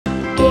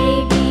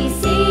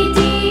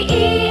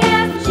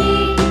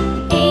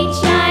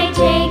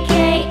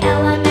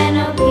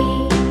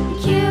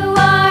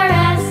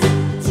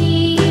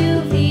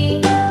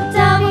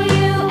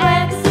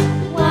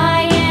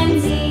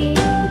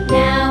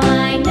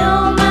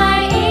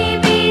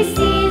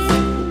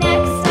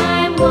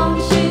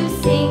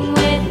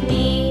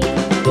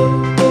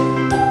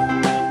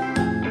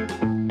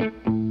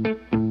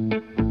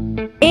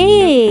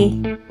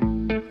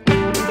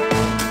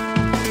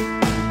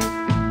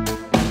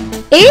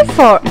A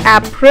for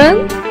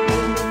apron.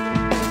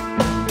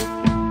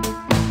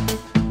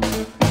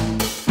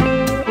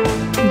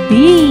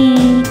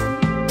 B.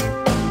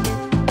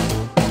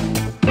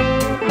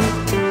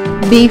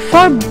 B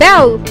for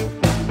bell.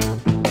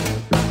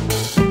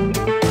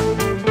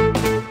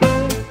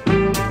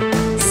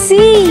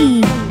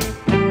 C.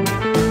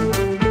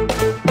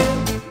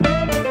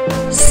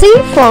 C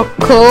for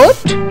coat.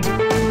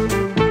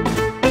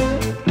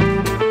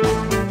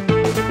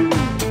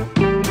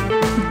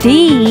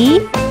 D.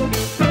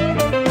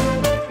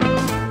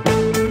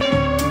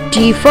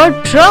 D for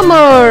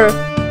drummer.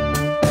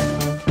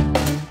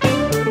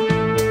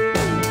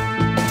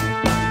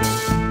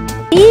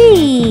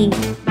 E.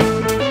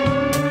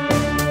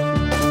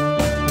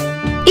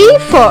 E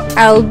for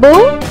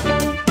elbow.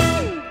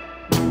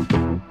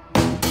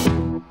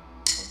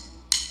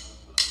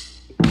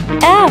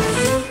 F.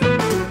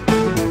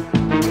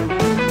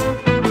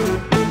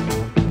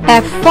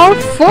 F for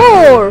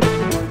four.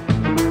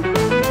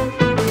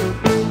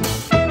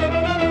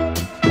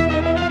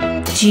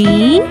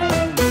 G.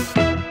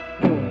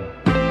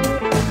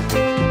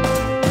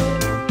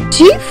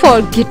 G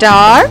for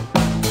guitar.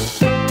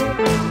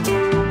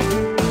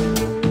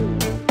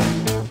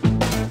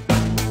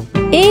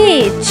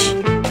 H.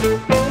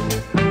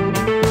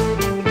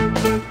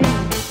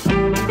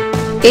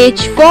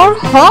 H for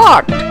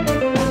heart.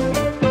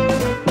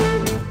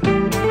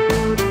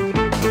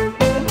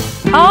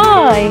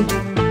 I.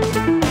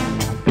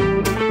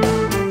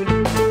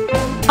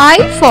 I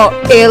for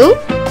ill.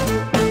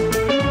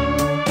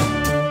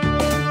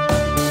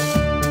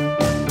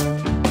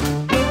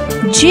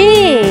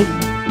 J.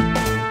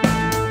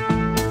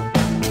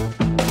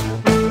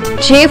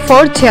 J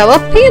for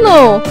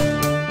jalapeno.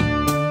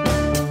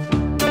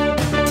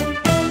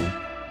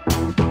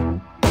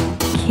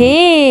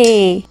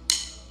 K.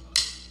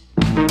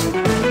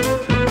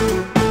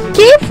 K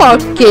for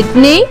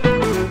kidney.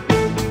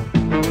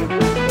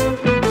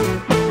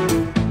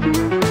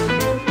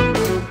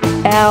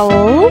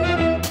 L.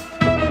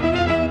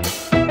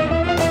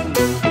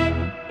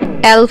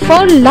 L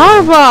for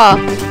larva.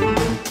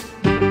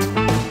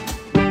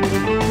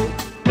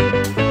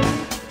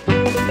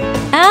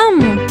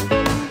 M.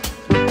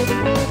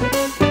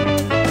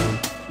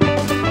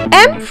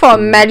 M for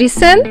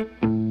medicine.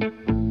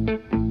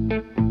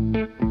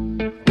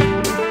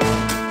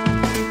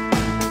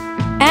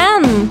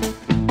 N.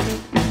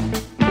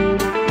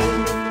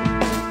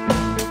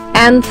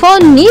 N for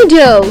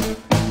needle.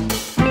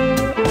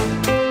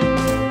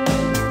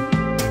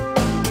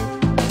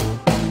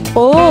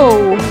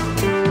 O.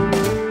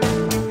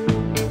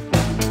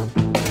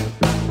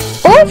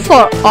 O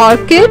for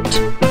orchid.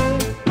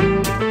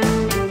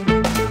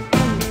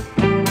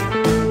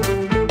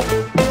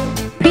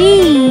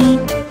 P.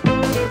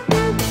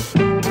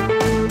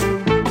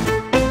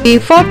 P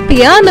for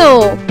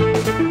piano.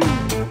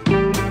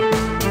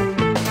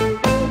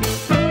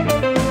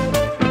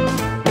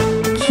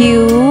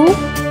 Q.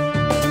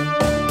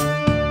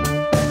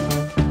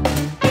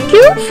 Q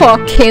for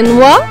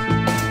quinoa.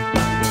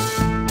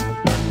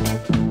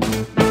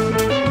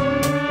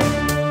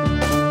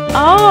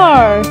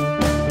 R.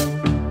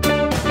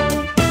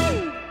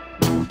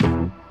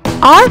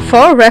 R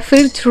for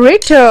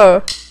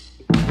refrigerator.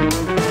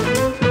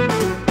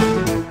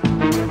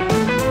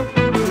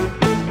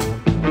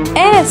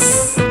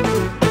 S.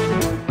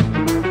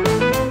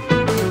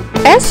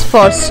 S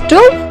for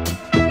stove.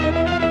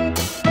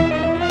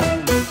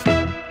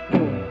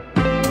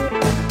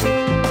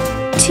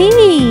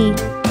 T.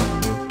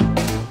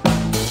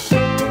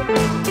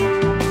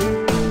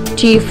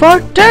 T for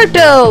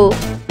turtle.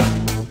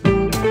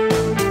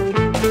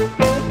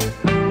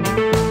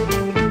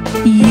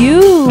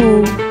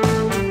 U.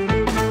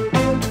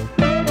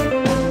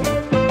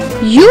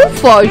 U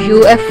for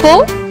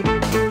UFO.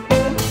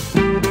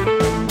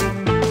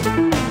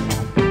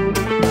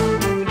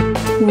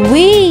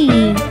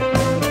 V.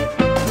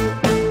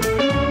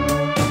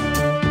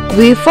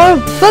 V for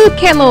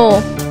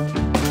volcano.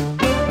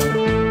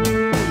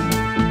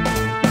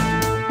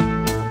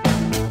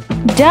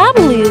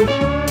 W.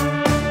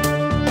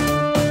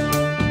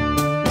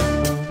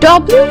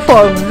 W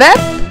for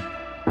web.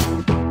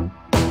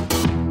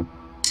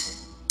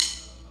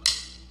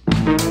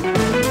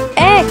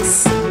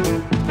 X.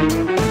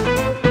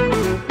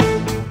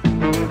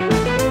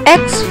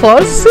 X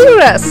for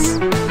cirrus.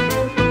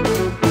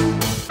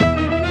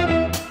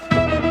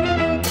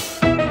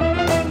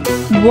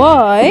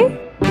 Y.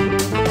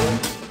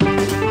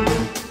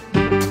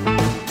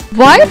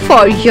 Y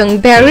for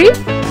youngberry.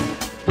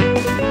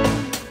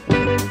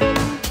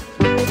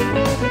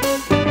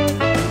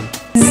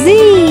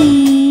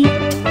 Z.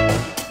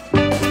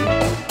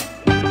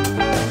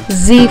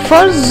 Z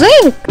for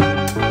zinc.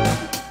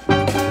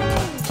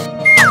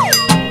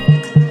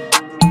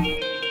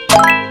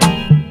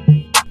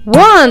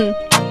 One.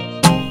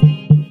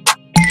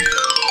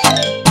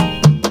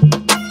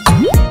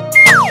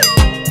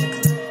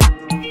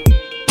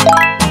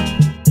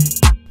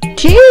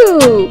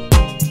 Two.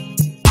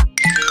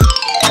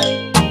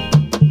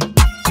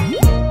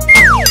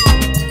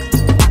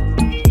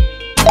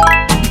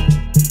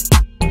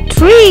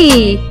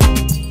 3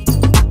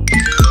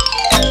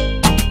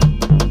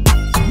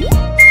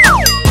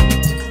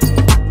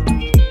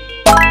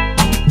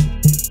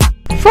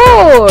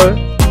 4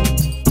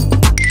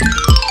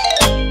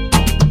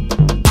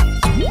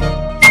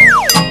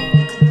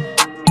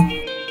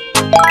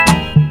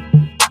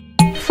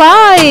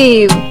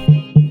 5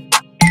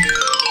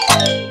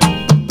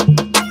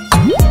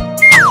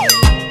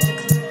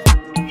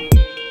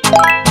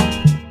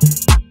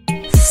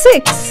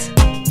 6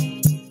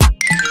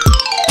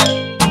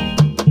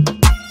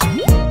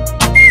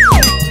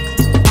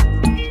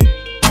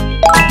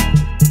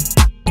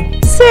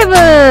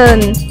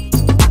 7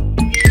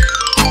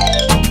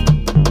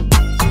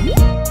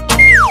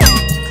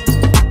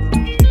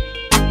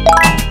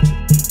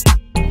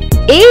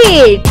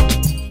 8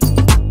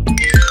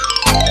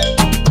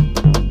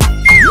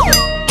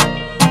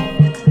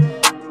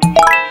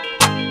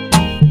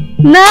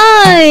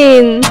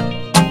 9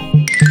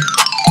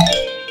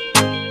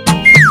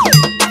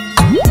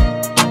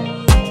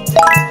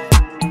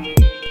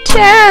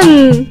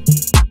 10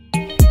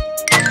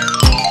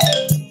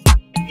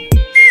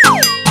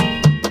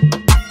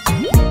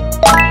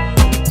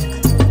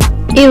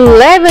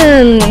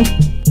 11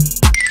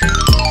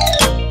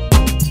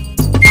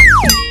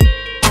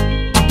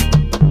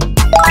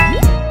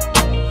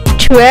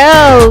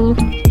 12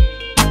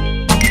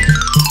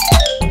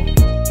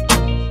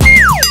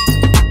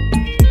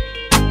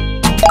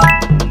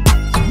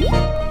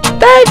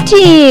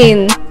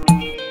 13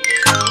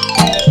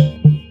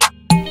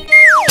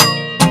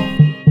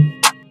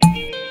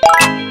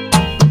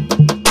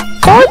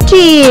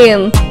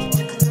 14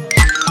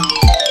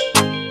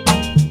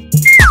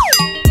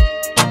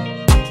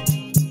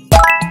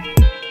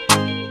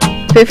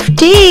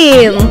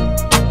 15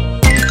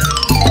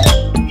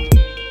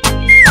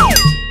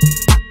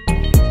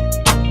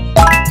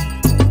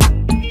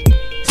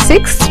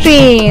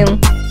 16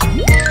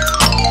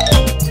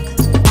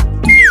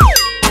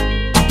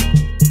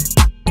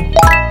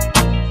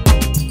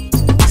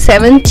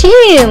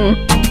 17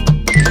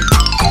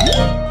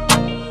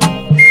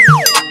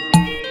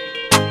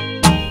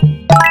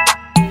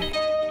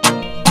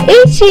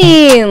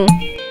 18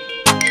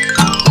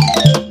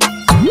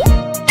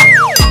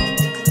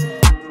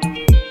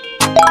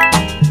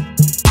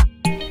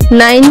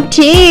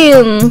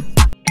 19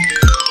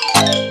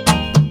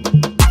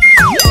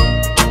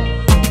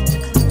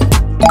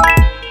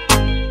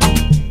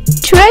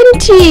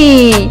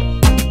 20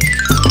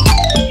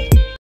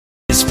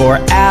 is for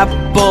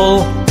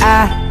apple,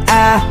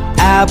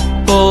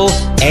 apple.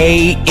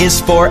 A is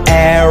for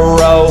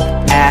arrow,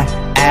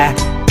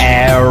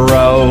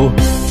 arrow.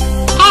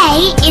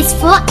 A is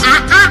for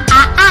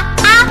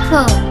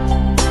apple.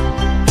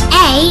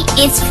 A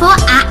is for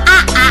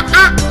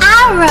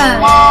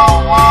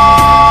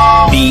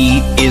arrow.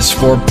 B is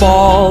for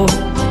ball,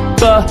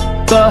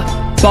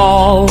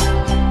 ball.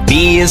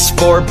 B is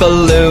for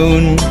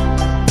balloon,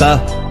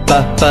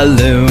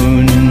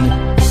 balloon.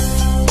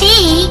 B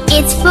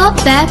is for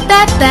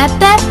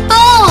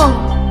ball.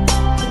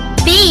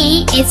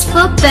 B is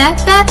for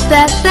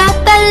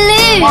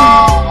balloon.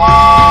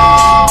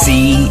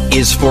 C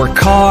is for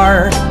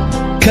car,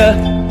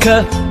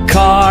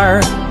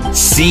 car.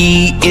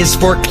 C is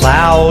for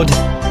cloud,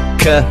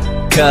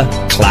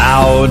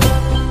 cloud.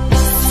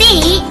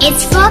 C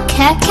is for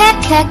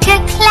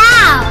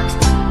cloud.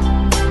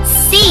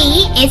 C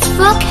is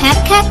for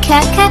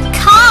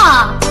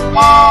car.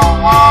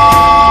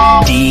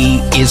 D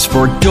is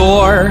for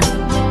door,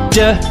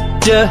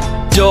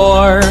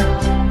 door.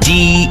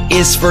 D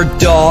is for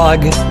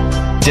dog,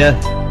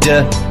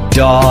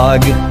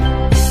 dog.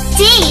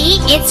 D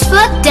is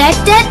for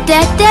dog.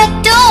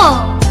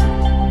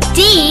 D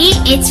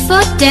is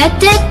for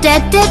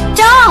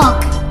dog.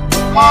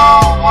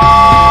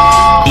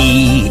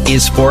 E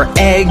is for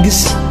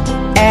eggs,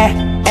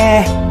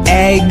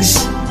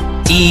 eggs.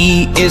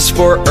 E is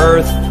for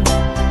earth,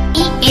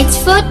 E is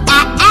for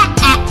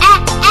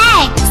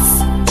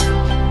eggs.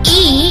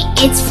 E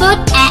is for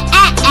earth.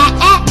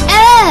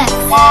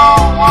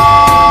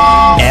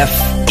 F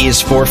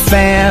is for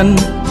fan,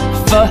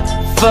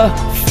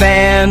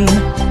 fan.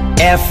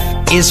 F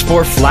is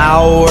for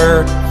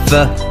flower,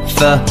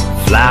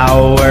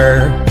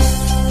 flower.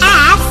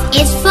 F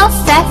is for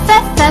fan.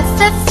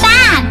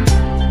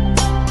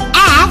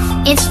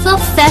 F is for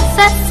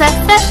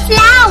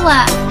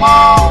flower.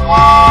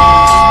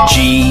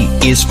 G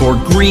is for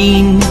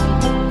green,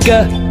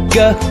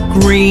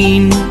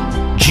 green.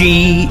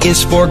 G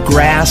is for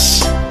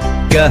grass,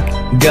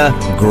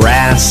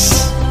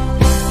 grass.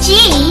 G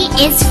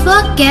is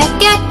for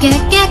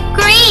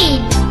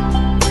green.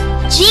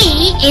 G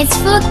is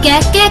for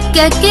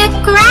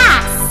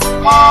grass.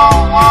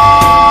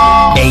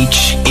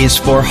 H is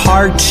for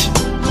heart,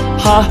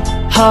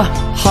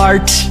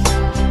 heart.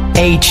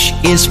 H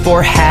is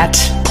for hat,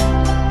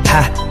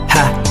 hat.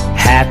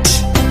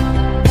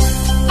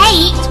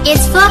 H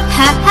is for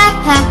heart.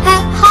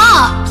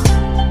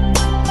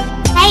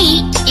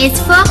 H is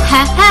for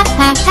hat.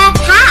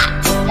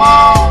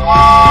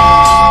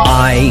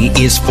 I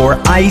is for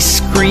ice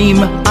cream,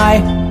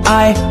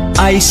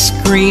 ice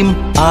cream.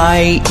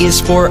 I is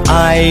for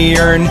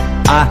iron.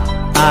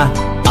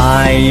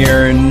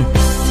 Iron.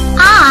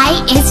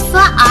 I is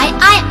for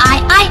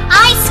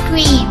ice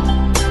cream.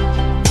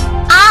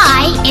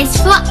 I is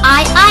for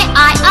iron.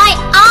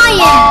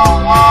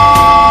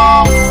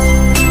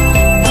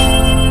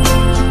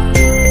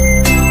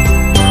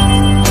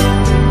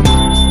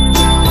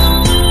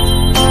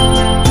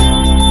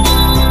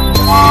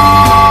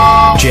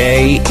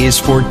 J is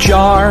for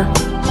jar.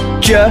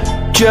 Jar.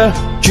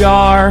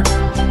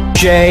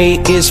 J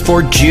is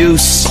for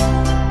juice.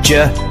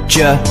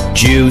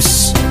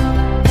 Juice.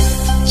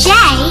 J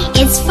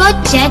is for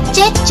jar.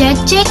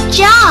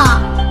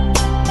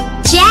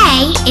 J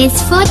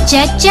is for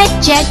juice.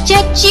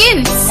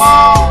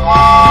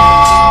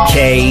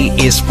 K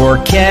is for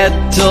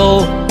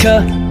kettle.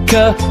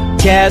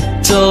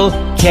 Kettle.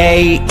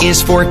 K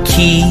is for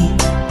key.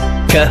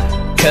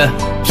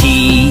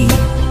 Key.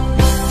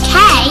 K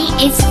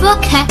is for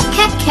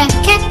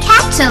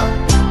kettle.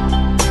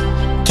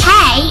 K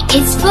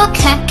is for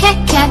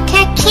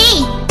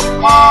key.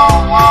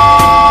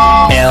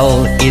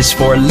 L is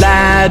for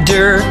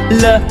ladder.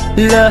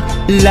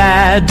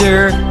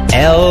 Ladder.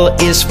 L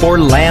is for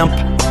lamp.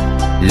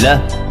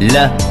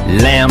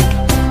 Lamp.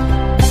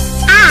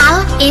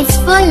 L is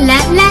for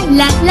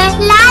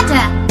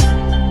ladder.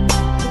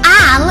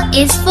 L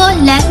is for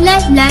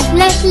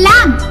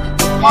lamp.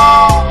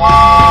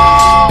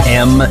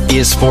 M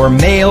is for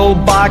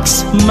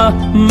mailbox.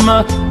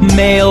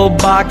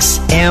 Mailbox.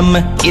 M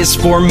is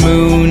for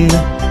moon.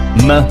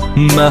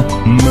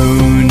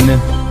 Moon.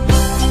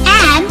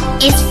 M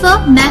is for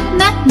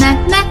mailbox.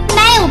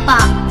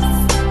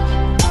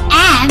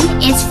 M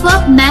is for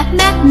moon.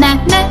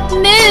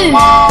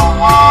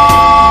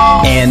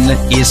 N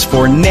is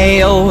for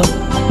nail.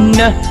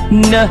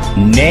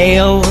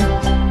 Nail.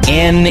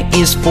 N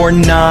is for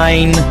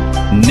nine.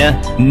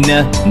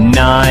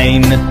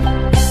 Nine.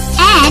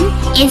 N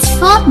is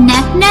for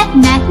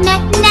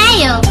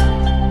nail.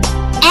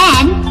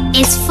 N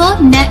is for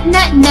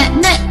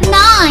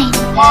nine.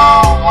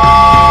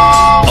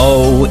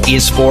 O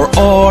is for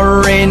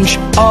orange.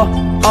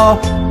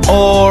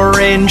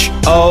 Orange.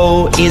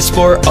 O is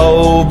for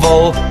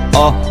oval.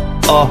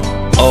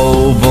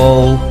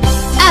 Oval.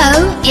 O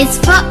is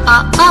for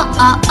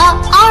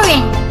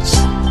orange.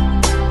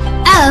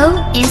 O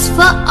is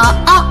for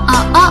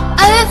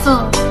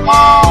oval.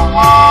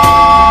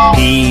 P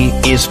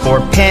is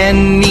for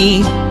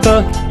penny.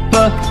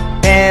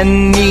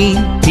 Penny.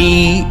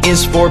 P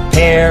is for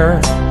pear.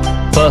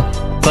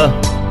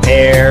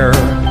 Pear.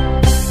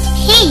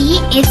 P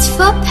is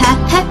for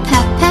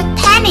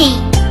penny.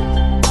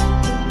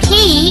 P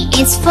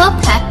is for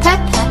pear.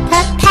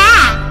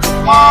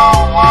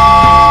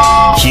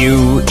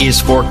 Q is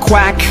for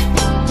quack.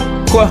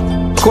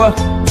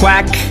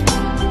 Quack.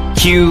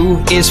 Q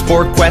is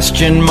for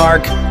question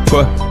mark.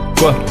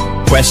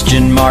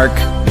 Question mark.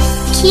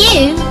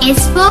 Q is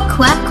for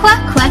quack.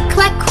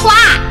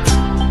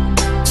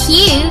 Q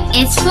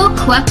is for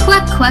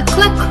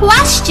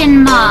question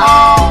mark.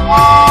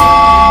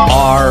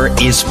 R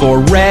is for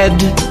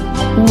red.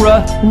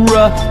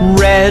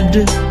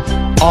 Red.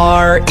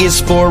 R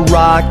is for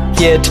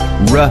rocket.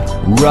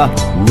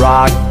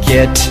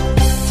 Rocket.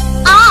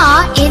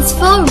 R is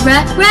for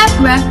red.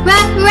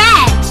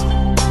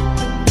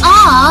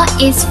 R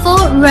is for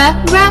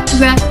rocket.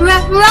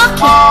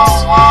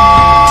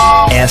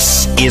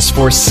 S is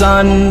for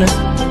sun.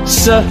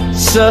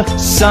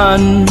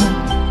 Sun.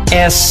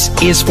 S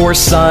is for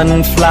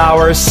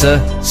sunflower.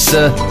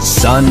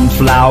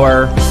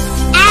 Sunflower.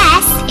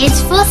 S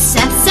is for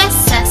sun.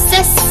 S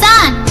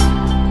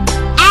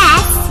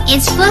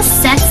is for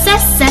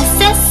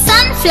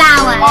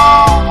sunflower.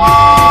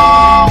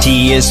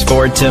 T is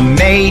for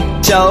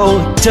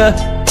tomato.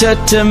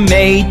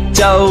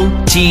 Tomato.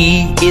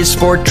 T is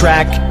for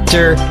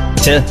tractor.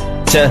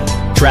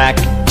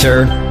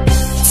 Tractor.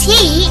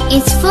 T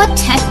is for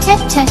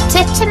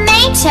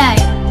tomato.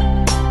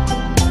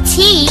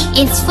 T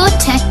is for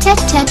tractor.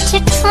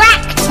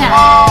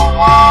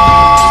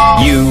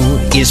 U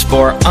is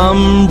for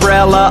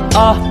umbrella.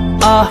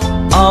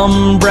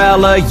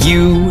 Umbrella.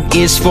 U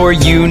is for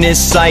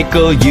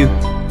unicycle.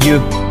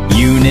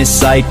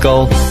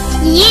 Unicycle.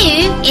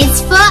 U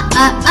is for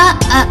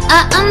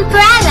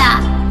umbrella.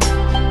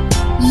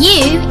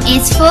 U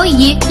is for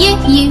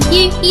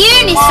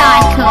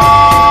unicycle.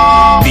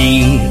 V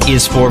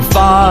is for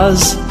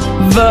vase.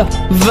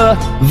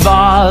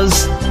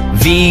 Vase.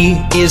 V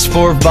is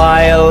for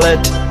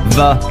violet.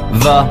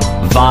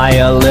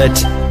 Violet.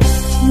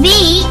 V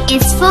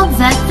is for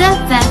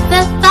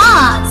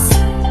vase.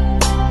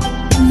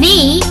 V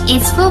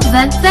is for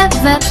violet.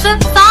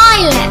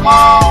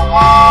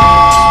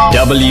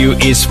 W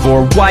is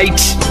for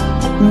white.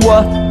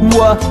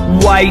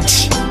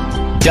 White.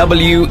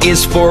 W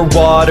is for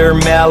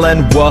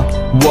watermelon.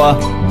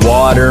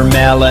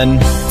 Watermelon.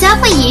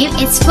 W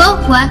is for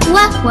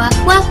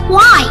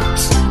white.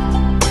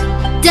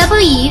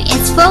 W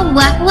is for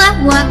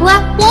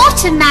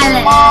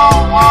watermelon.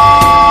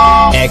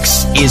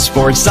 X is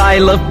for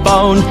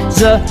xylophone,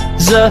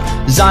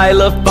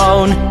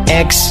 xylophone.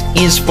 X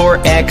is for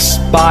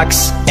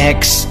Xbox,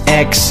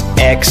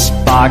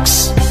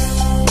 Xbox.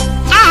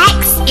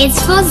 X is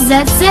for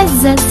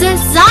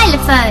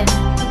xylophone.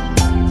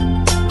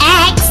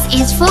 X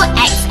is for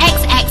Xbox.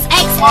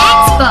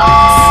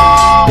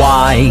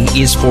 Y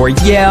is for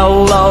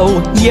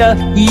yellow,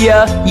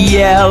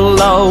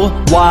 yellow.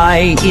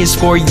 Y is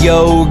for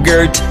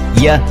yogurt,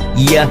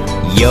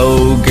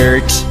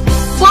 yogurt.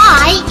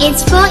 Y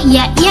is for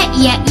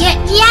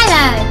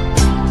yellow.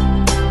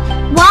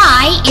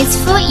 Y is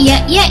for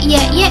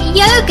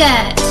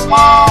yogurt.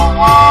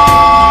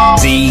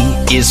 Z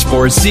is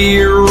for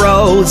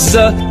zero,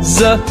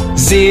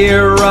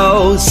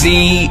 zero.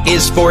 Z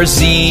is for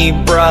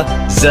zebra,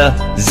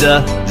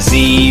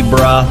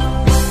 zebra.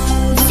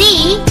 Z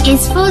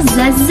is for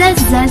zero.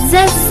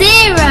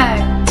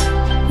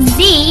 Z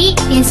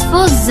is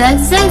for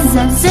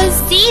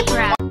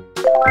zebra.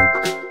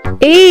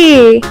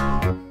 A.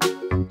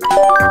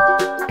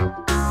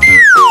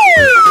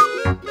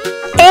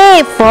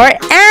 A for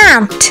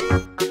ant.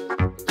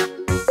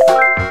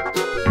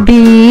 B.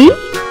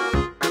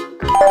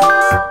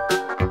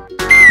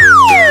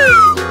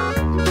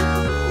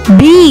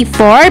 B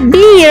for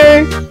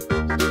beer.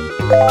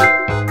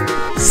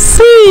 C.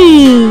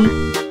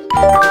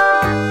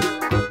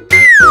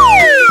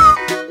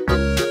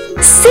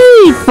 C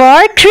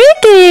for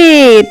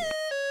cricket.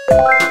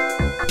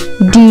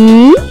 D.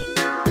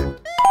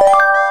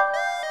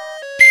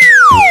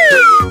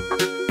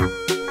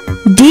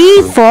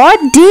 D for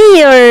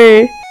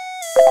deer.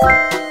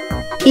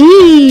 E.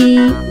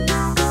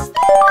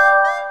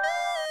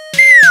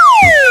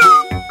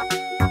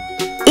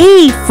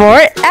 E for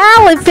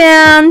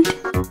elephant.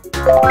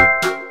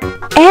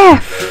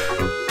 F.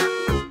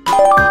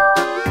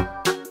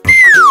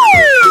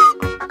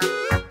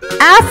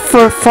 F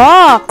for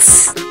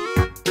fox.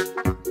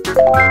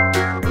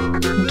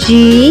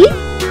 G.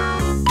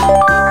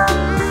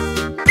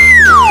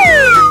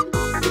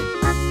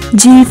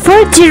 G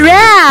for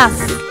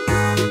giraffe.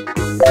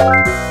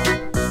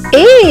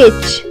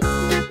 H.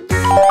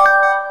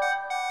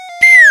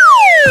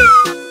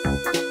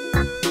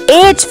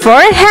 H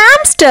for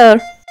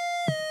hamster.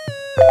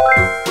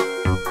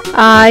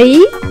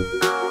 I.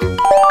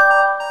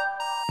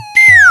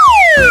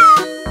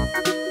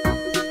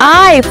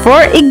 I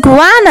for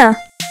iguana.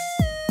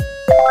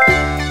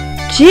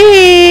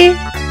 J.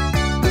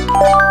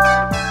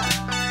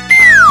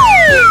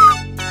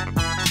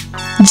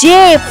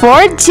 J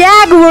for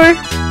jaguar.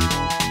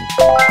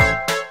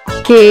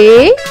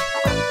 K.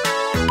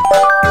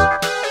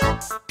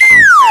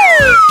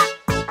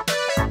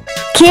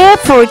 K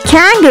for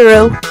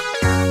kangaroo.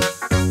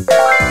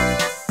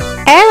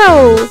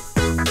 L.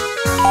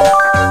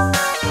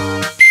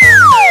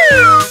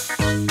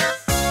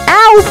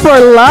 L for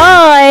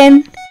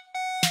lion.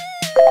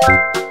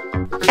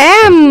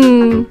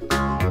 M.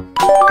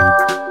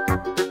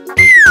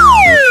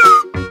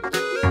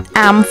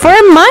 M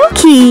for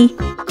monkey.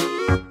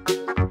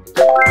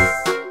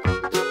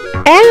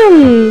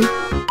 N.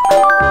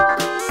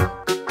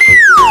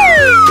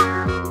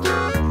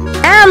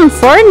 N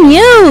for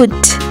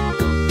newt.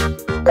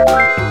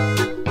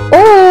 O.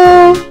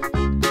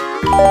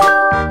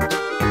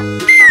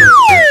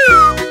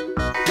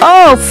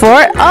 O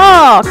for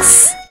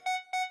ox.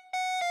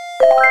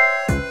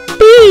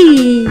 P.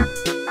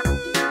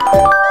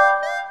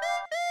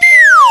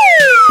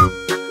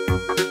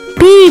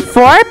 P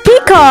for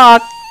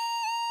peacock.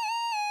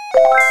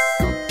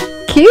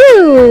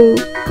 Q.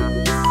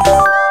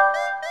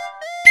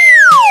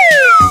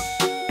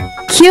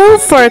 Q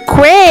for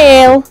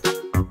quail.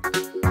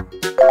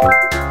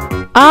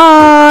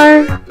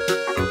 R.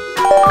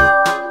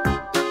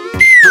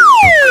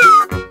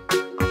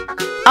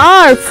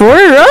 R for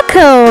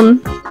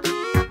raccoon.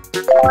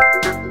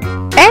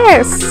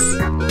 S.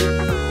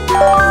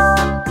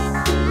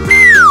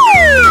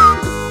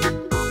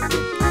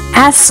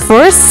 S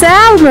for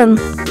salmon.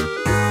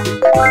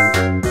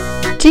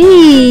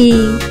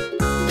 T.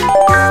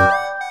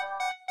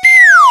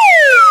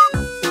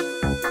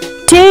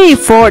 T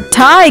for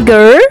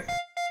tiger.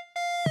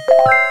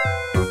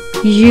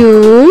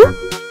 U.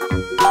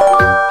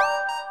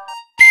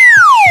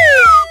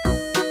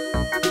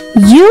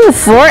 U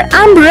for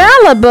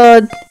umbrella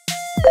bird.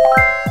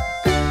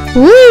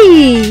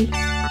 V.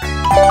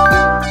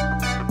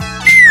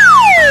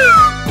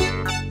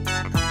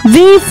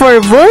 V for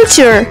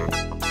vulture.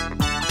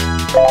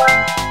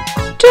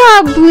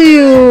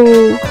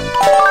 W.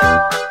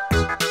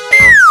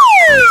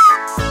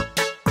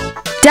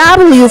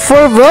 W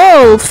for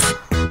wolf.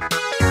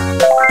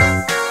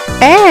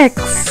 X.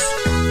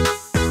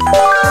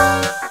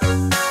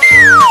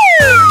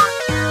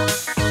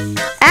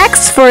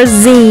 X for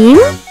zine.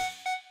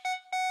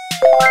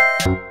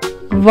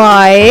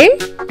 Y.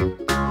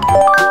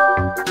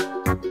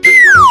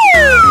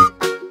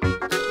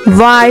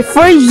 Y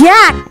for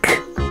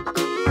yak.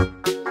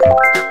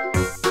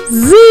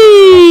 Z.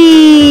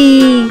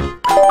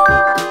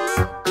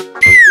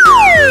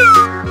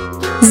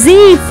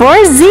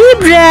 for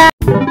zebra.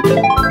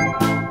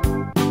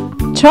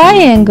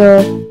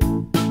 Triangle.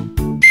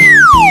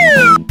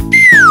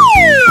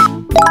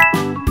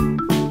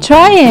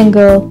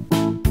 Triangle.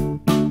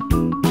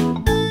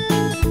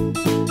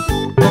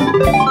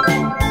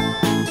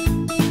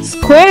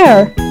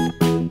 Square.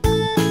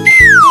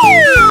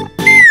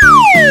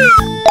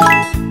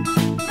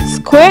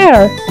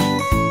 Square.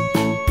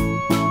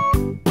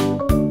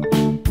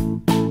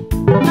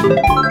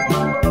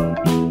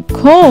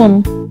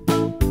 Cone.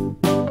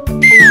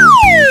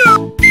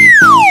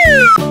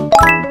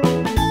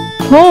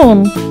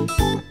 Cone.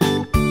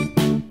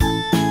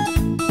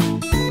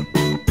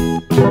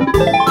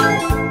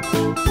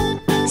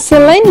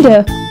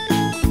 Cylinder.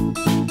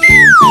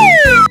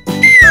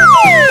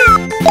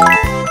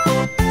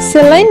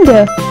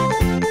 Cylinder.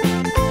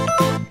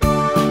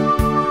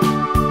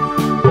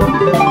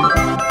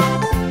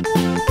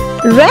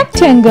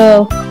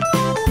 Rectangle.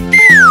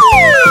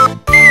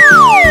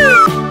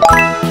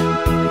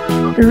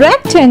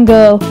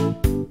 Rectangle.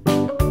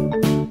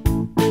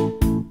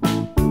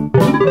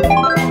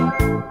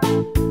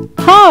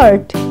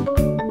 Heart.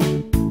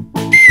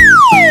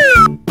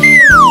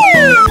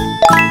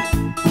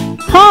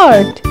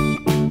 Heart.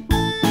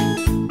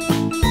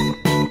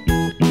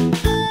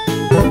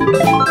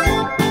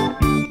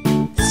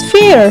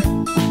 Sphere.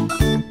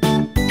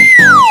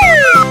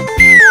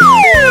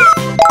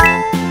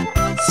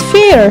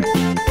 Sphere.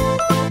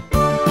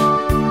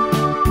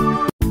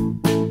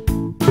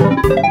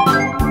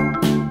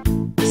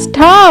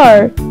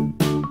 Star.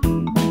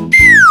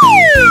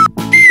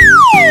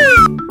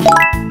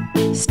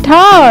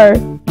 Star.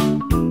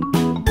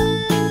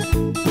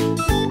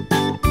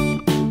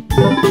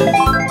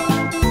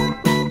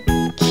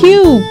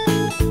 Cube.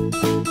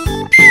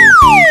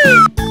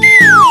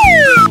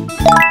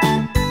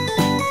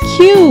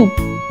 Cube.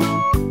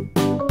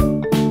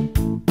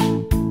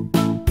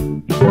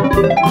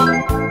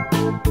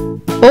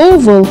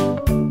 Oval.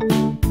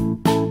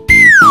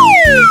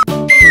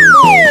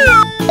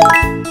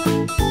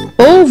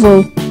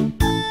 Oval.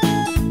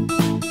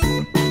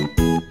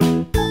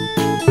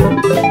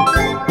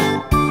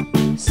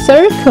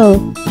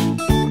 Circle.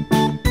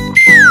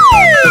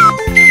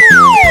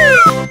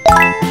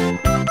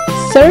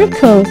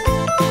 Circle.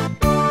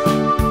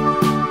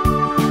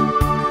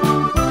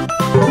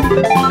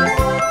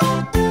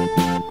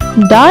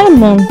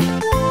 Diamond.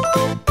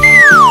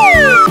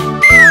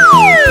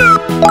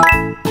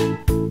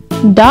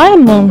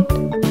 Diamond.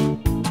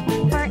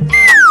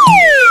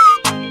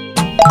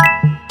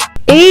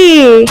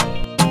 A.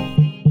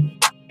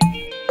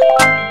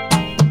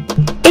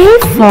 A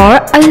for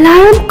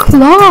alarm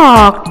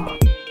clock.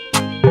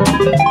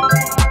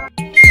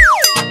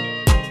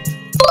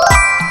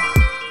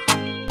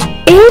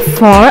 A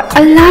for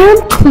alarm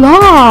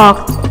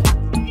clock.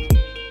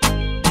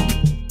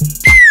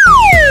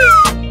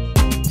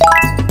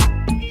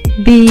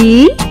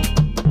 B.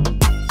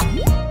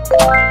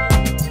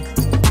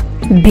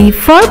 B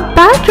for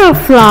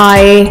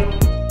butterfly.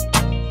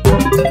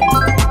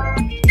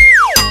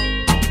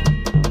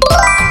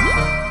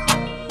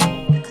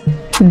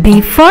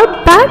 B for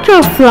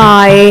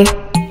butterfly.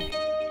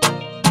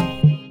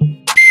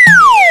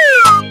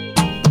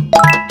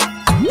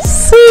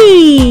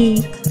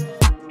 C.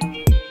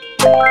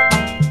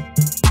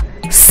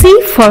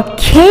 C for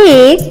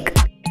cake.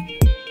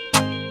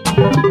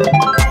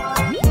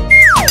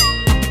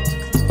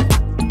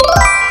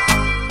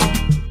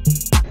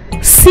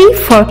 C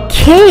for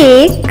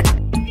cake.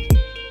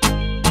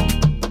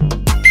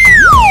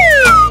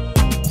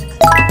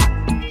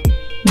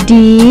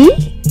 D.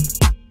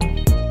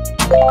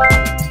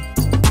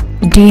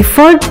 D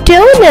for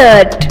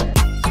donut.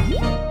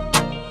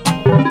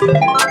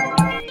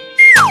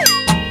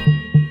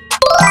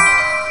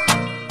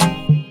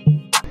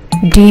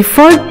 D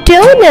for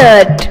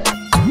donut.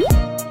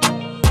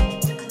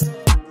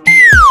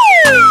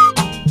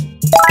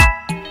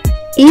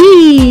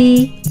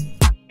 E.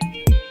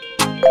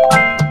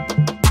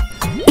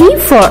 E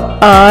for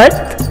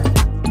earth.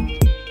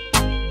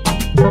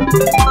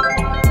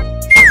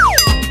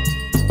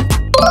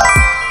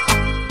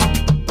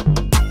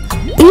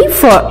 E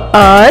for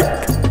earth.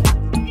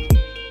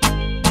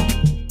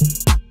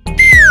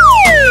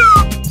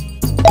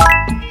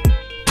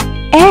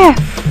 F.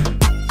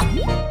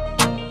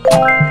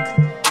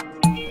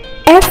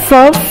 F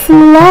for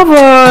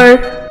flower.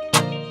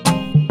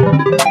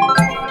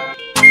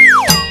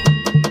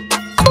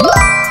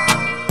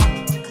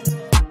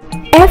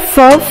 F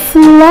for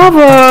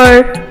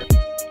flower.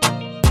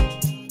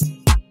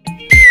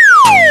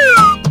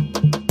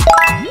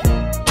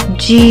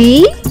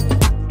 G.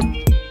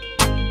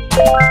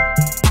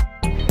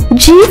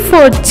 G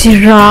for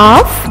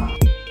giraffe.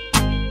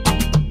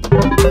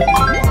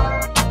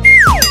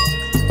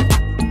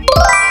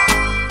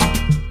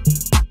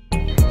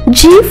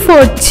 G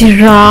for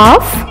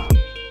giraffe.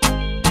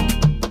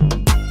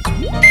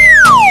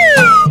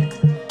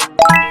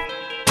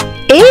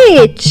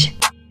 H.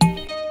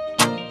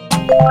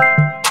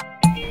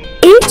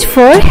 H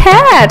for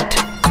hat.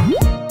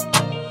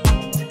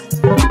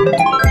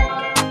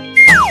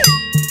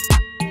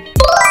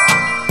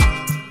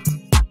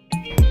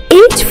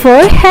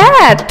 for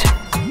hat.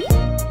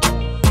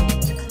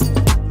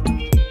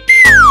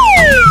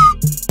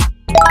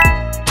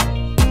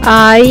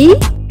 I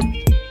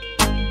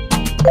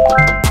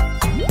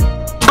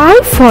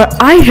for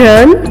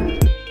iron.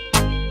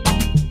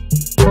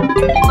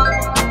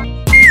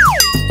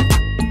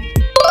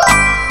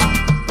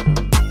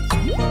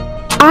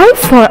 I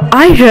for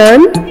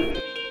iron.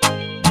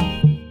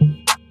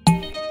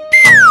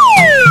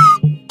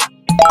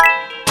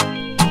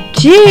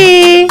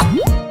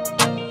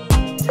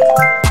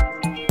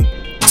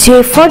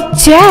 J for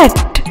jet.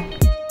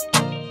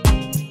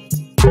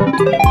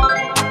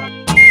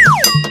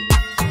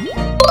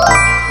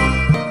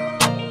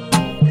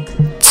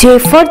 J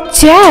for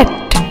jet.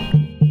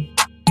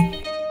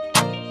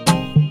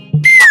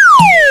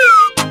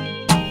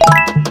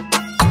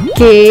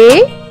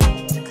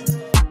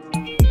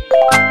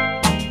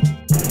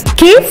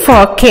 K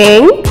for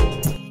king.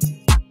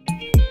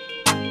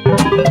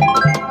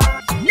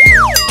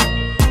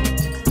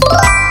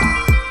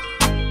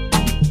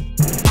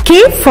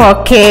 K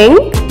for king.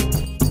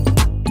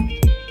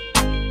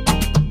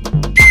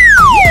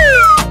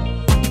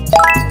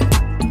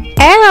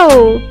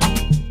 L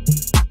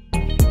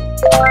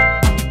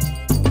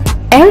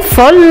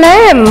for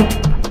lamp.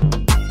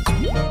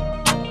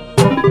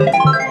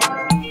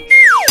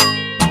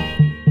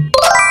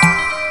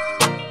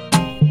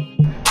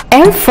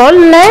 L for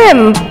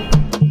lamp.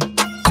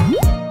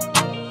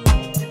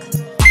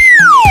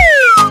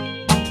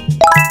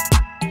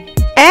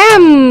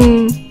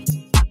 M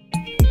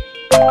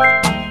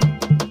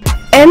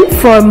N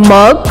for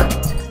mug.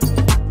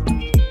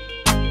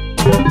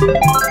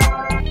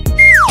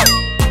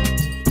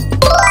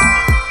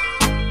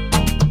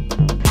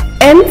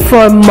 N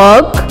for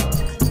mug.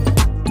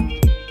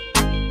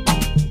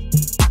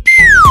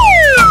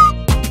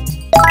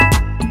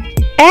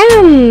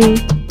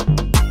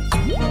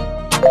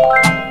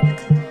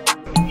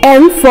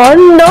 M for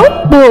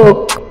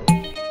notebook.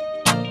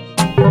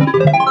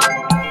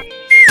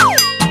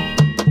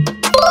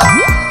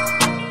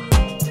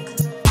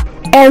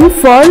 M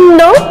for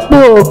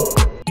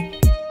notebook.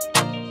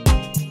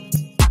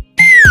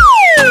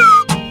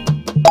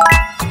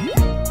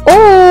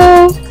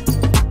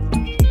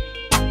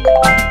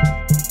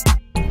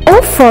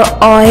 O for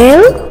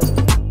oil.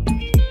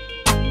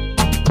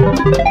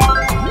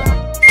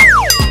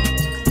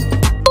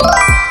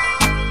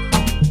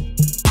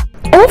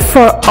 O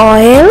for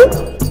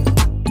oil.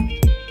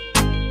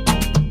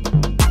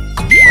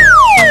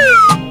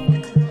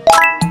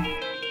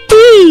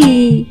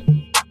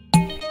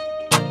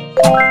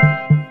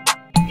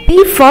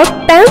 P for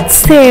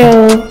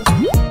pencil.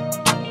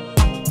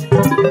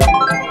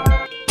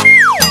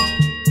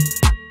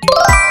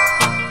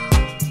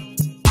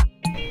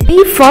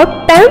 P for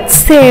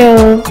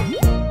pencil.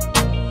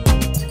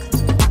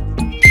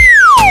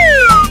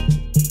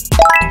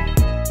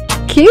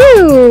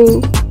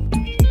 Q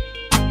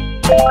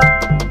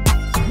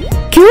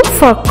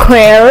for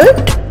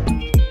quilt.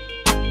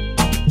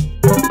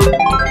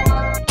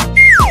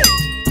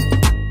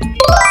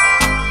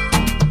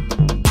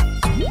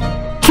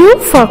 Q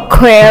for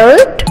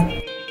quilt.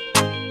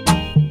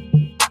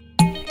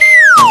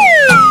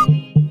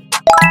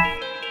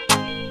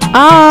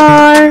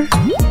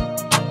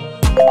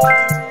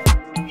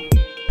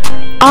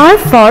 R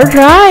for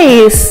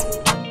rice.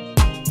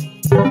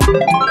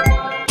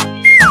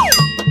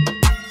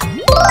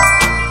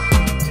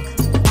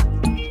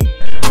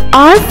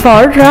 R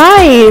for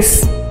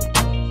rice.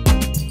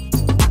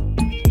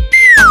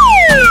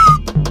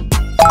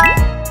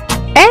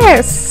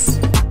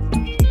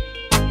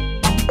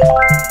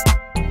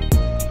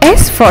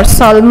 S for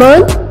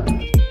salmon.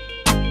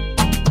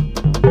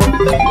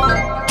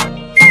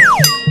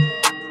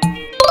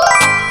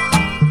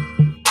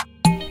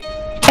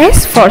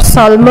 S for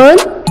salmon.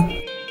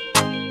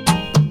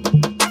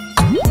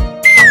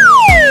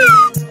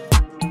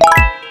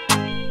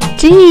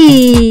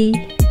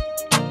 T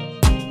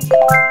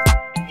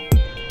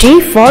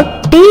for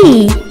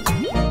tea.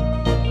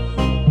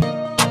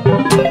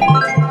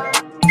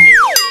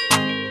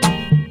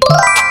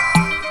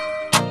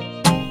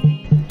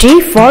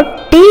 T for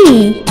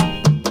tea.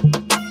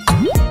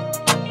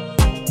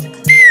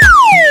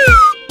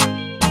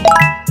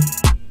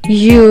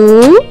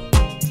 U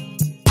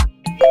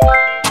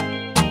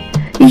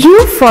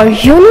for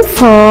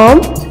uniform.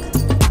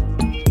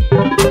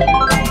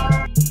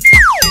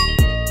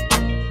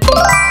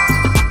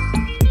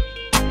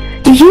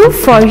 U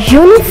for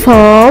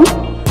uniform.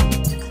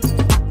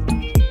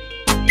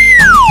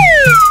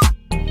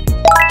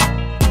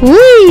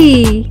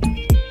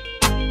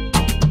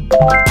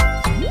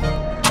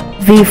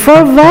 V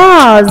for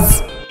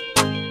vase.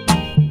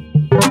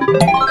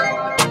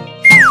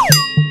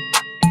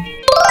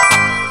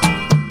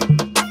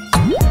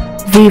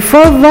 V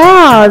for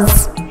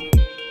vase.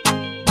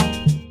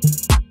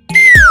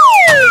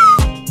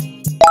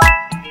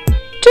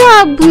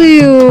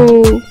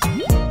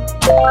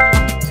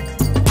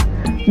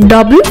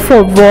 W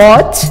for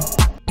watch.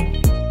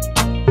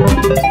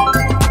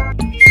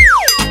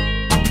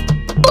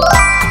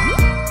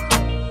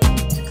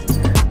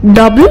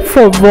 W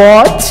for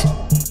what?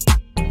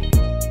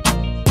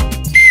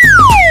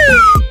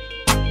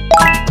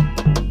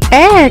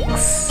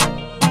 X.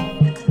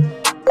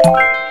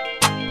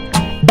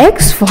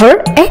 X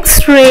for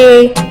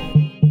X-ray.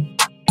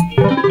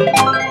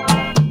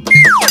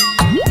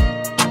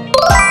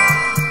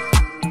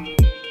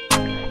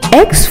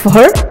 X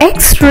for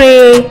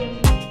X-ray.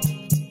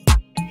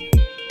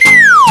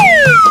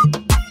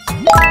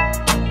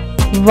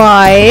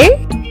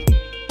 Y.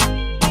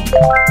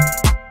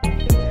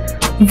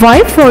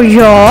 Y for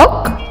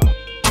York.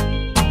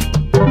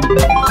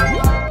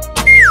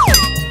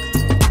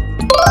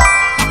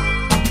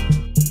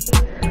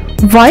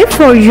 Y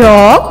for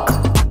York.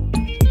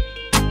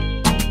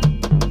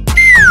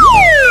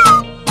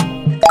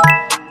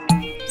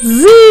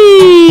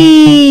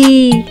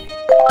 Z.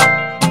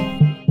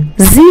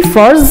 Z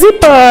for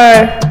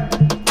zipper.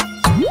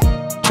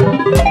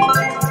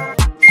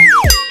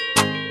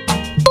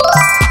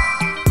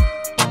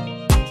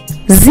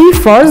 Z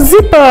for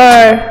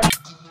zipper.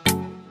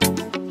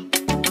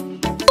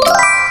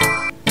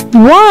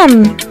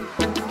 1.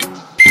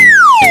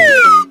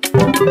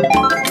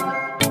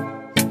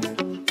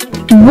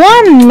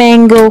 1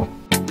 mango.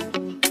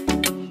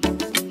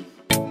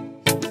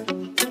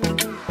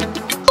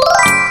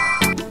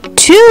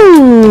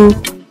 2.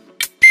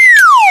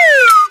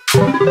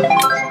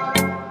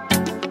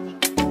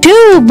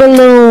 2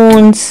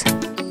 balloons.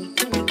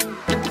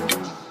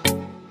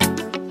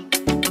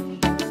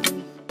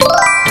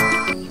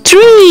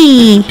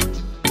 3.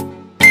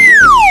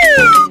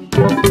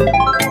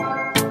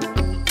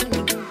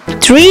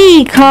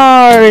 3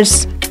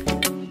 cars.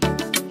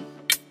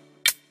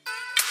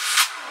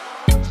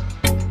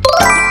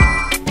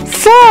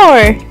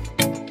 4.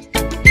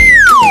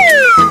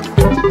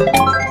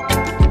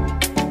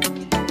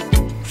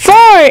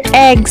 4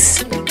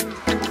 eggs.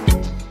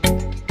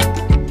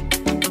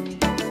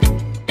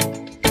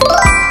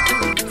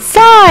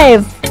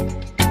 5.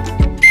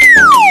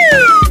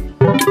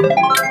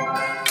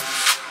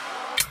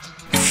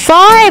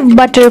 5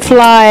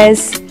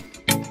 butterflies.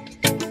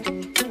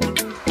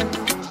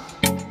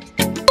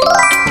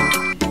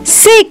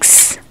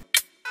 6.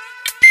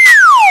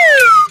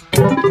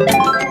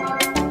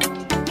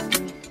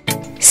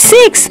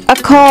 6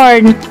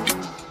 acorn.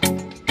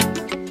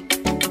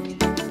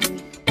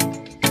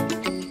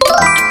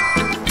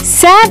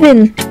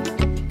 7.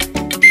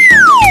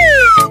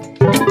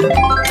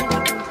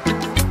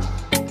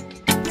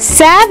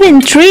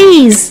 7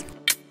 trees.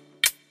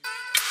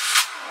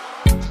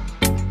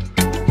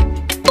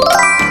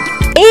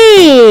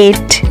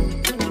 8.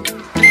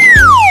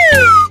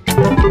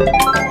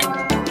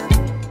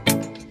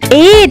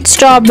 8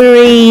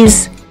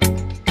 strawberries.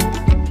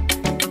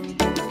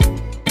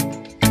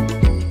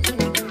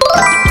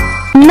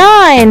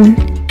 9.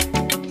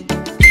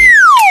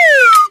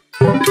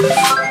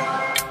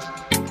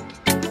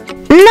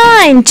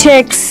 9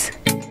 chicks.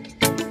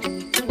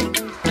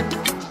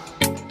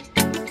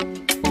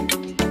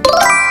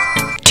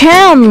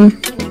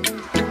 10.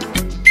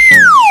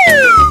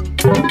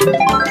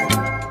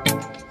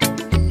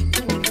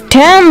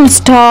 10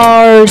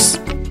 stars.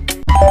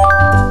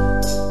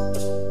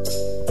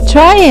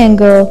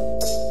 Triangle.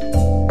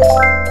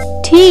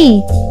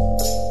 T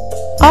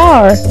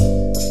R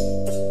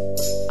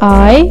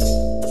I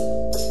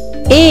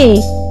A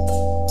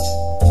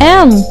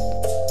N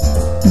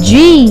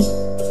G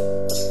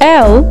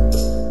L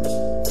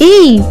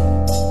E.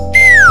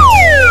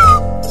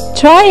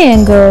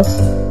 Triangle.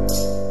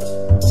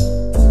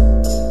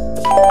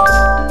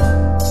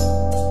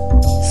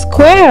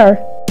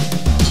 Square.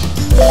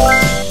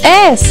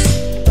 S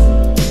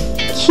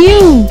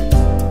Q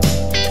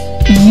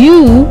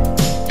U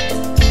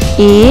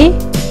A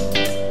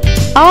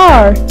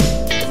R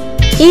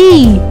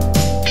E.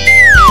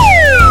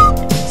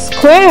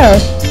 Square.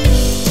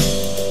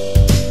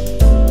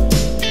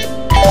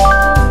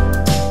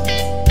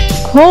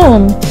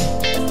 Cone.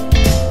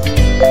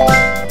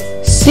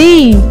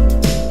 C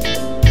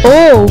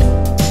O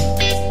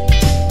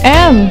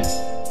N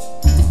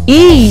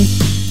E.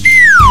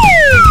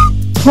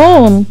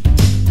 Cone.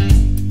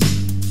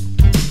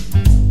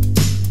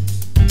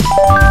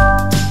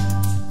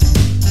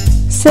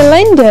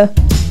 Cylinder.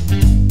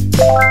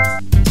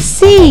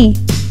 C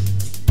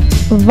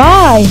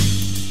Y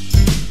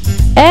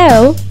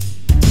L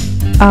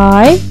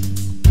I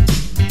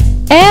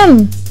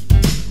N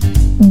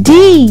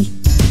D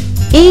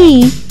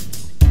E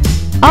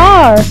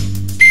R.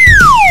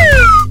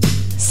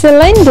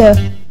 Cylinder.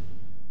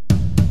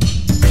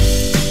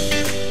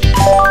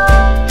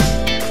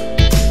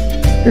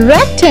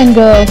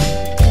 Rectangle.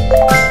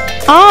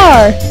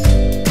 R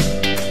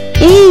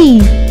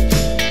E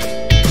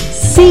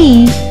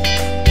C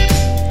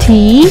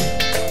T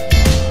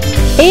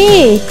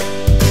A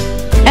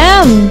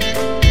M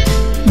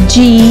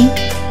G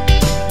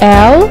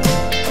L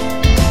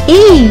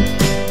E.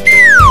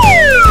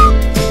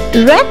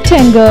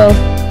 Rectangle.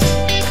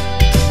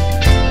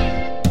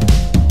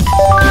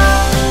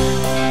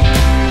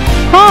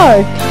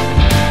 Heart.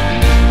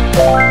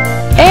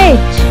 H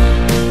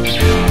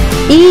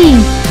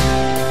E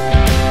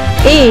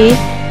A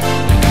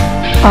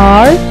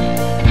R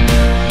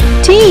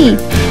T.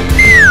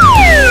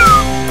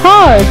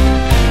 Heart.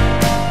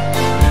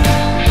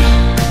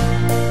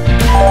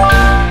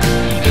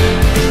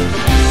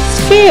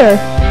 Sphere.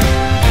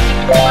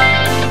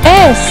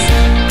 S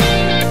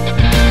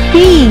P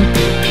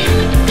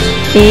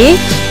H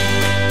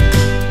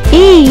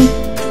E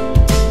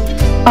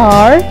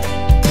R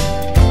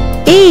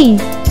E.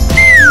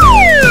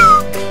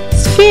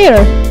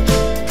 Sphere.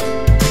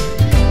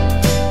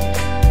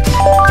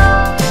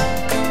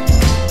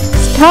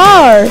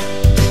 Star.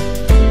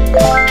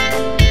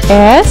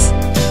 S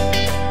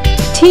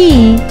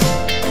T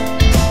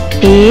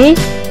A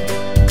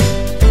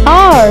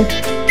R.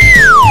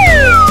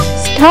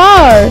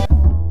 Star.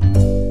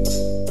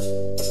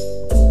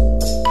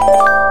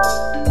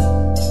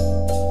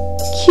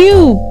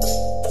 Cube.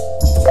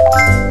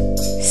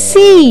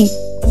 C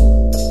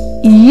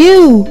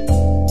U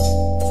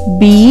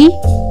B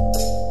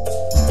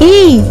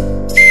E.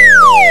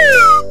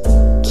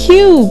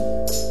 Cube.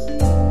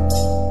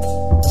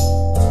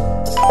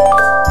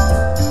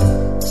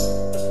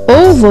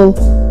 Oval.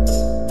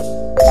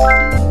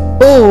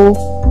 O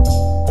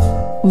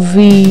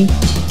V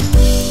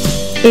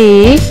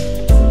A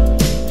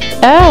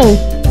L.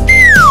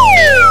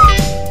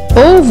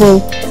 Oval.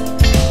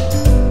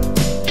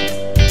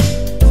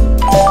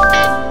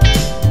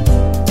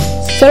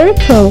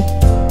 Circle.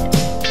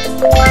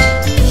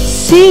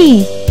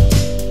 C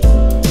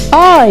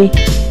I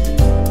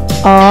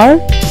R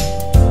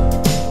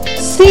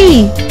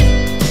C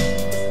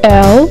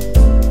L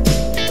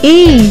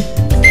E.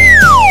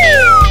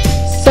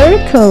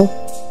 Circle.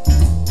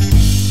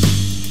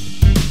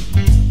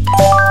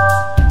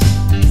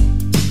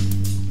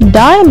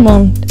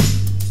 Diamond.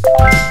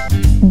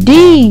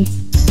 D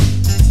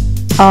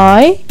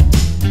I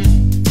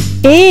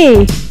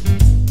A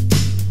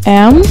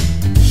M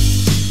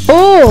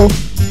O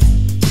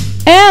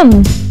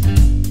M.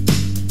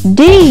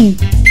 D.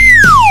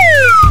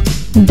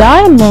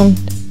 Diamond.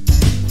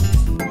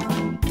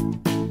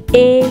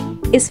 A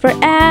is for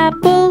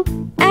apple.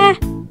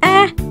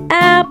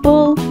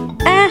 Apple.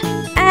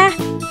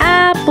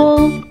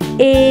 Apple.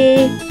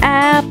 A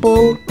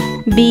apple.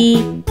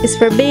 B is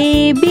for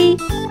baby.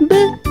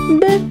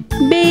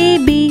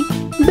 Baby.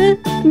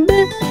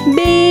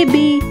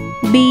 Baby.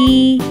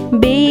 B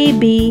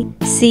baby.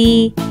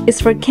 C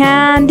is for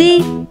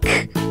candy.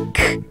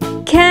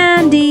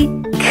 Candy.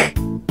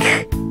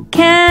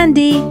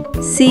 Candy.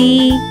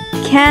 C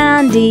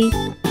candy.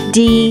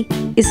 D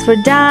is for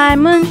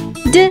diamond.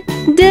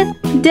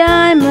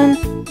 Diamond.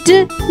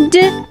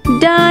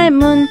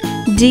 Diamond.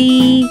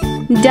 D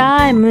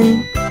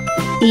diamond.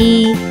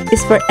 E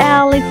is for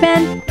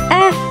elephant.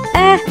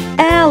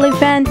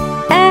 Elephant.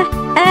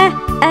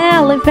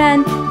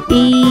 Elephant.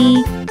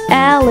 E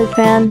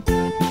elephant.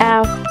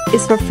 F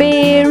is for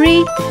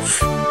fairy.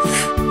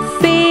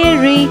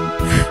 Fairy.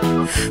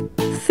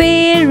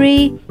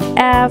 Fairy.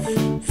 F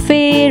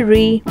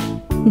fairy.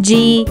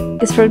 G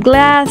is for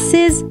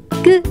glasses.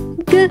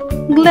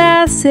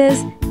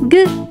 Glasses.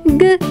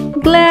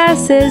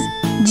 Glasses.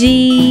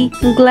 G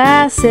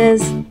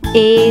glasses.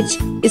 H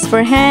is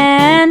for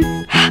hand.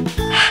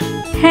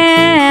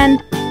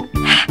 Hand.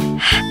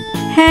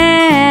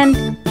 Hand.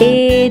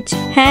 H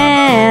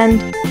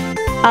hand.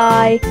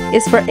 I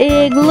is for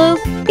igloo.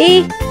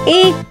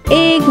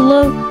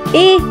 Igloo.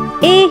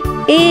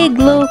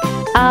 Igloo.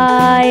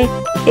 I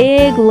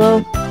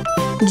igloo.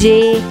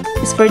 J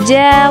is for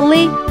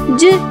jelly.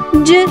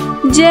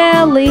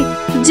 Jelly.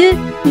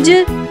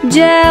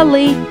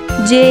 Jelly.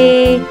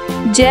 J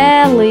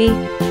jelly.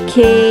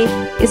 K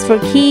is for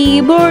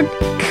keyboard.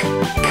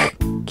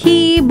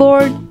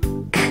 Keyboard.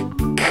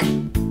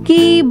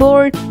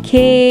 Keyboard.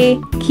 K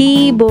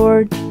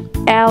keyboard.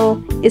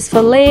 L is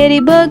for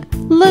ladybug.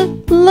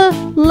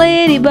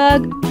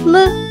 Ladybug.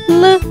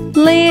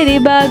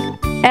 Ladybug.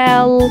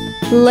 L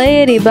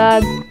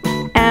ladybug.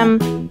 M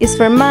is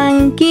for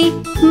monkey.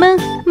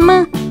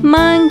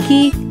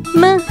 Monkey.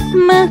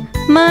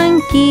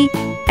 Monkey.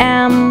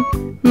 M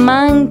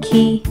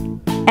monkey.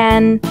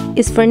 N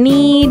is for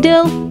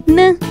needle.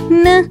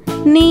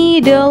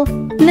 Needle.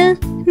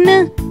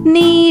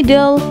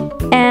 Needle.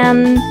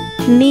 N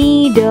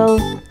needle.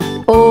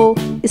 O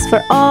is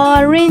for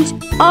orange.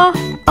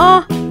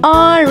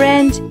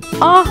 Orange.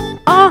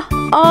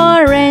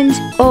 Orange.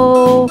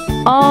 O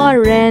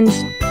orange.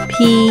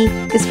 P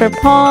is for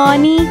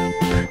pony.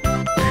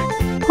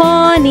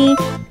 Pony.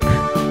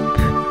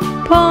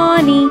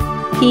 Pony.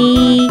 P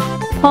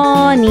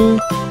pony.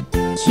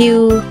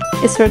 Q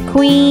is for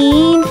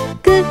queen.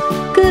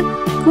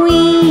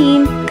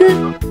 Queen.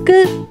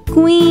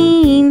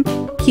 Queen.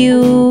 Q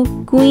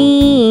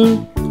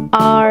queen.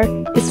 R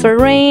is for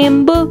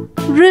rainbow.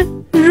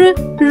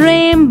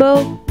 Rainbow.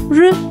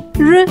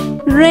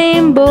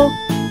 Rainbow.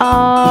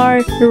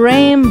 R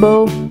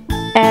rainbow.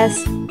 S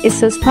is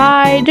for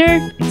spider.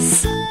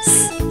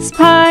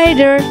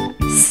 Spider.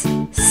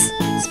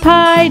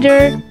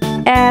 Spider.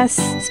 S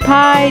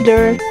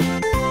spider.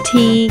 T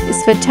is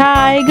for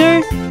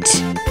tiger.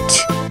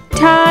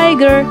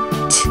 Tiger.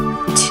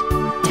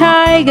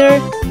 Tiger.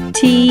 T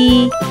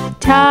T,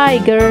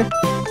 tiger.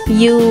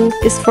 U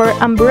is for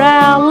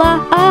umbrella.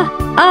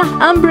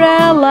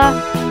 Umbrella.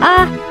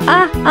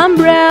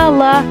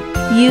 Umbrella.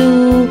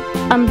 U,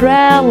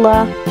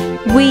 umbrella.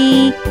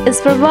 V is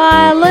for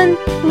violin.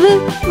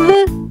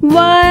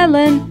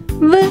 Violin.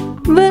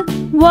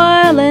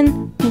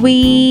 Violin.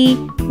 V,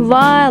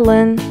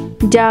 violin.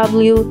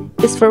 W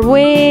is for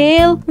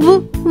whale.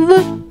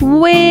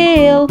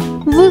 Whale.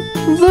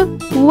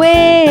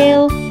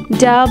 Whale.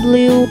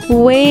 W,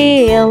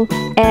 whale.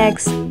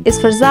 X is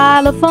for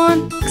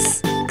xylophone.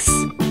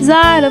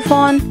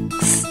 Xylophone.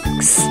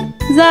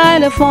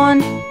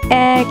 Xylophone.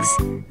 X,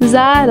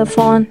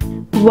 xylophone.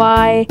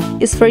 Y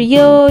is for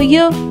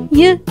yo-yo.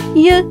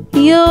 Yo-yo.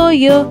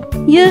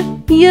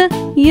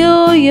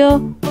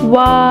 Yo-yo.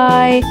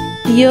 Y,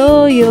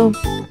 yo-yo.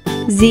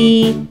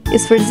 Z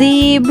is for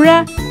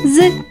zebra.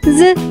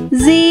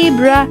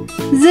 Zebra.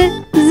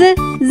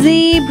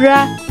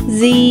 Zebra.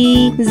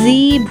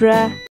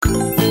 Zebra.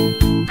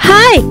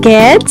 Hi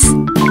kids!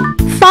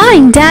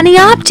 Find any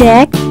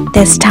object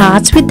that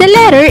starts with the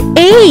letter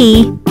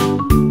A.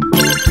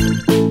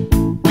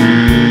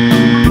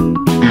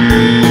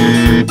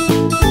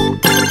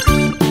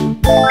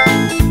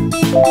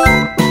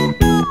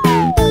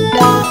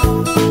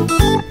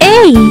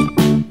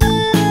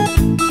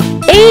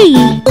 A.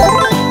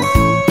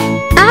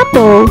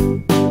 Apple.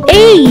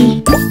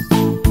 A.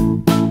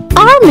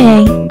 Army.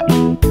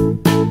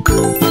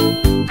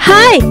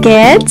 Hi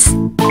kids!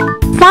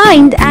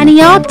 Find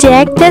any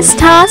object that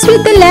starts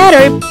with the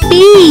letter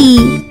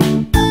B.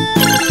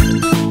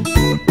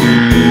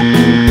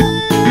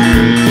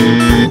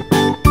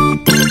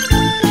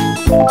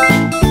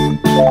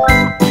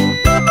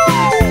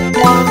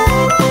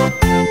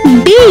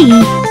 B.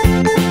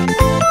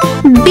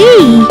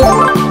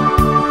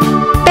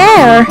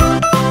 Bear.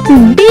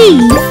 B.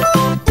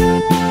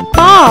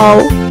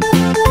 Ball.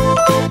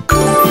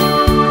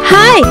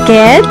 Hi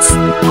kids!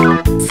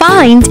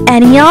 Find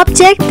any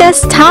object that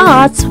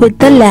starts with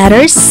the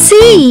letter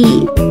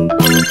C.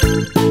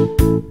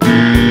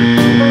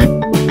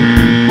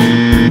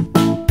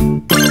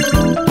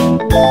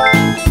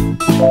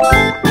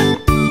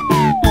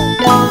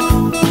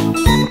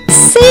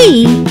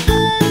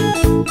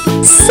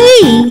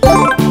 C.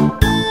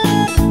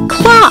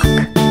 Clock.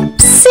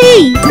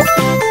 C.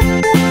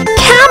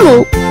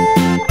 Camel.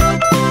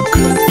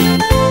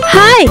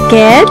 Hi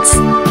kids!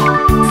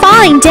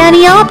 Find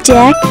any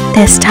object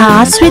that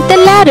starts with the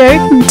letter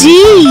D.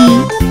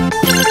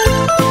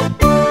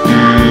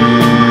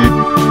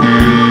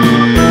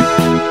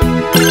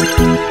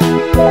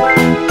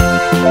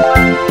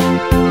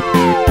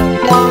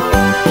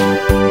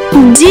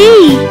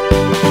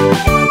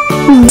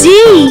 D.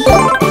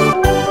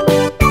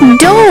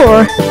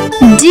 Door.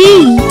 D.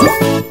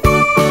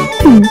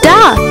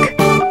 Duck.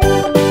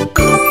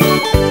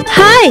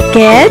 Hi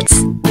kids!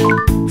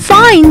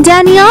 Find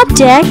any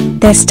object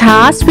that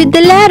starts with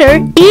the letter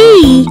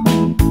E.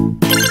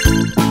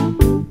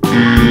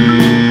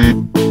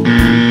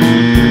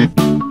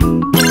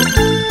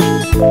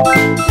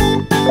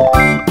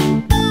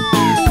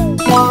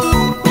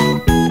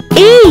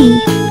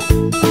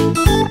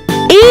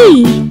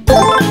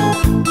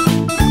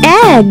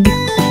 Egg.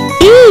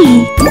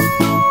 E.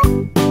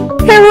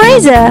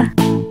 Eraser.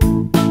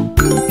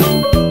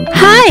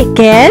 Hi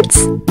kids!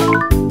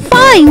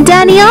 Find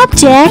any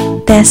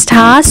object that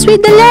starts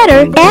with the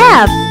letter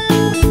F.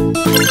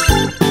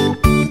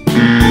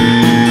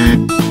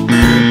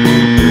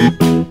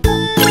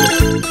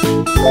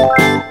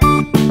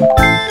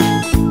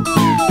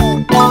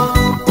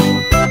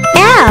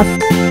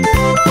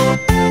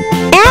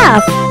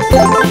 F.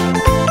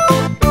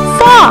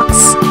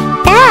 Fox.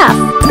 F.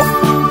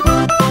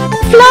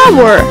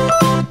 Flower.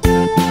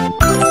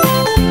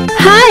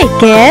 Hi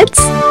kids!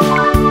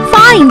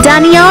 Find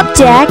any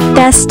object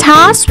that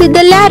starts with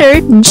the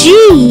letter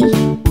G.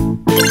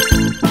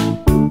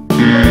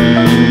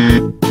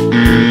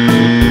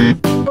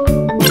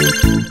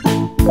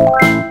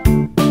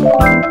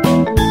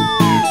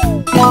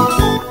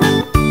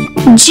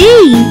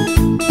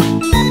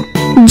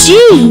 G.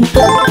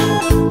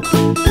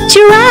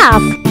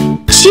 Giraffe.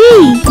 G.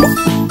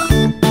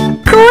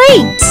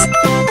 Grapes.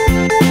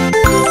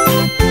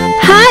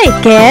 Hi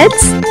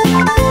kids!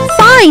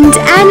 Find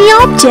any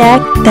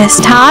object that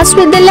starts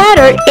with the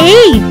letter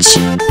H.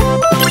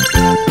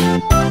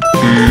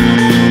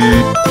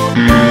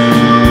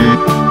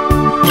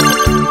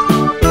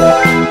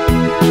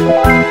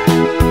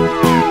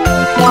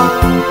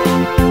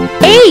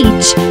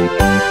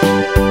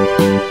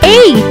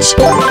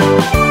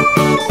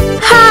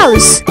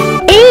 House.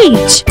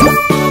 H.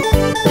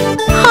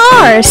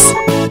 Horse.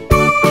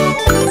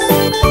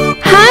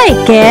 Hi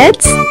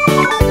kids!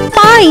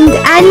 Find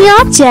any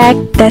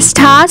object that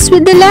starts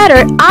with the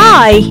letter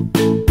I.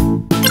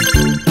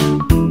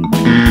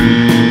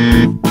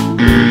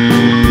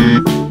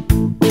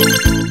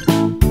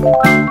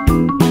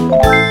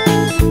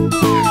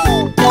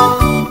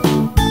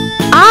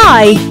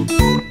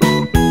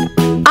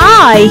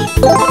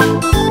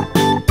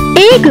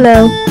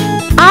 Igloo.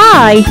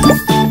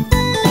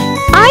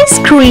 Ice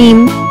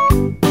cream.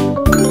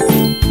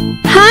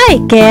 Hi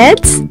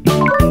kids!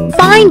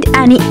 Find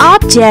any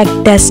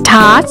object that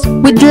starts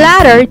with the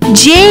letter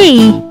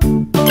J.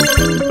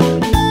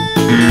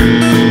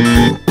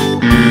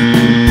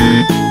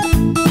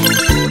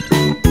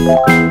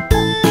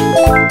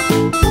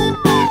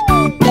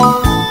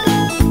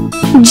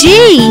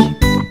 G.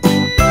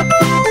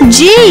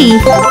 G.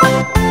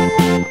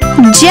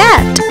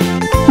 Jet.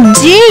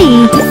 G.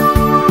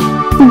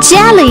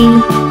 Jelly.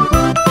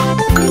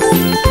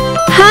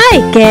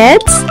 Hi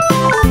kids!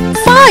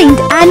 Find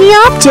any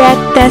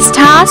object that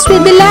starts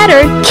with the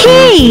letter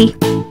K.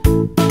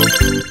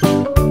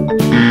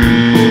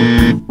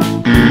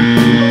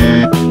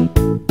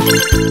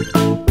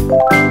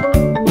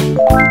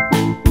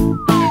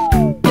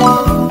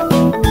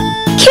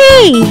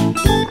 Key.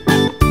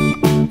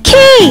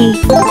 Key.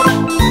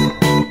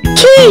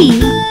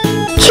 Key.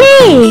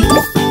 Key.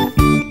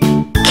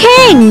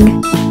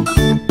 King.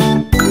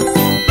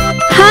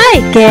 Hi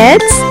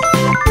kids!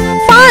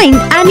 Find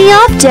any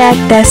object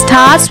that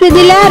starts with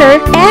the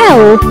letter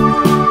L.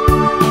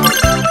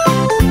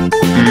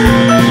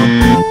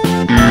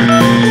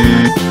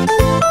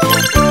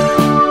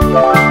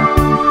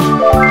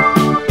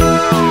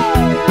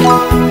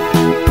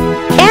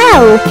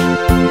 L.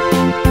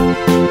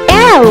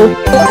 L.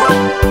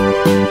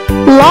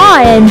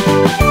 Lion.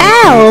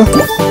 L.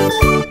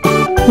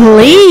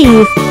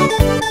 Leaf.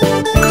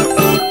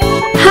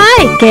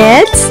 Hi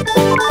kids!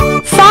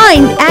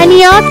 Find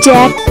any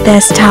object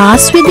that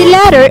starts with the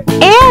letter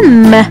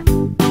M.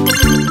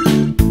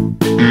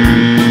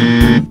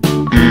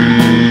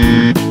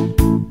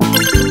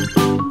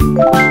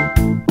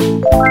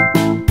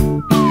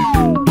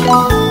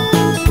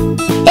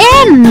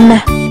 M.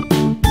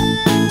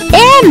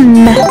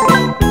 M.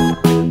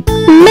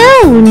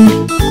 Moon.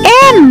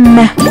 M.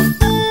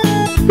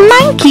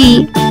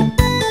 Monkey.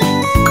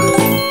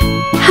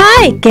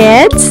 Hi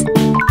kids!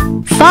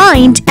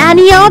 Find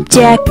any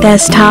object that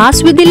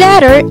starts with the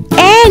letter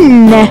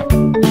N.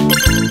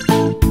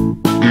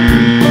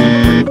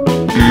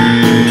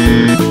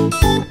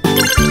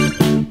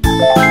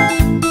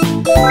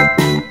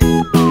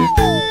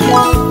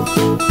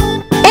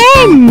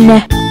 N.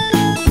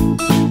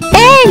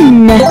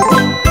 N.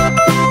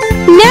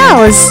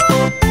 Nose.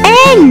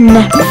 N.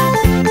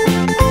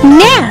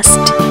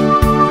 Nest.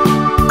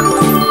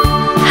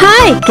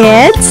 Hi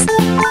kids!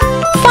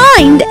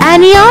 Find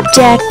any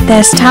object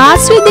that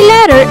starts with the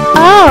letter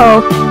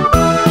O.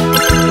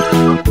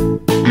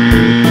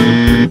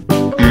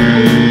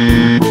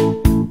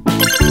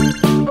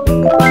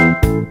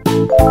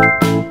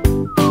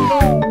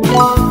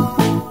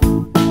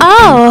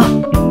 O.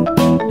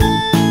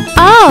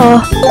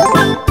 O.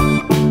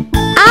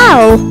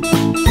 Ow.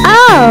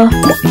 O.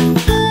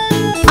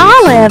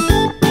 Olive.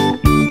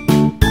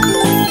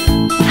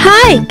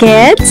 Hi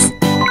kids!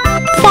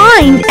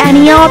 Find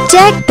any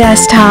object that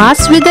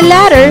starts with the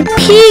letter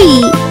P.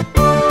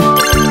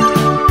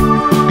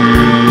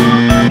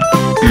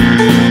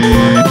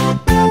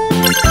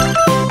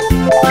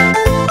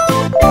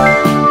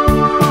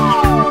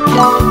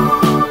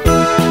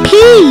 P.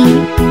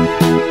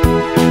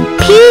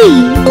 P.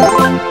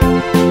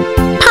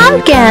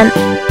 Pumpkin.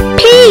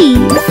 P.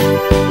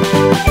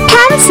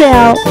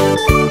 Pencil.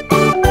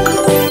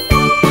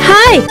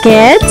 Hi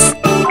kids!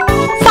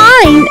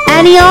 Find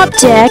any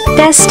object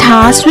that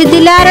starts with the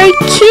letter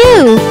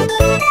Q.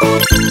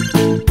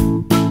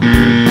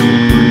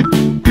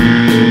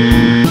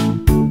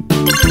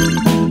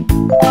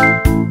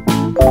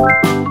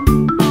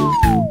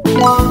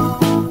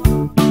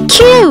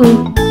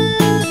 Q.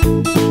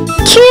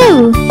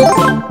 Q.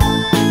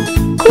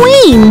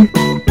 Queen.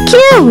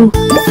 Q.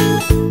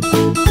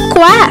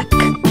 Quack.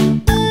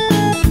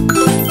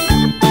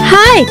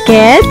 Hi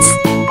kids!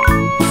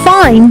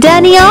 Find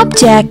any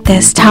object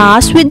that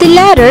starts with the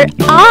letter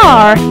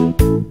R.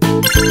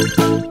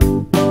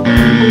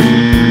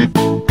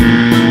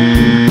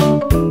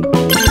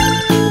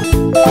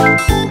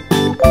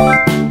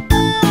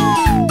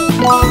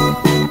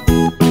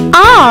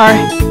 R.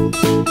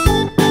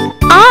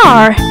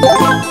 R.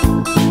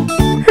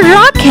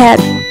 Rocket.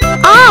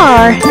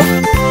 R.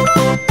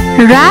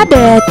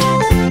 Rabbit.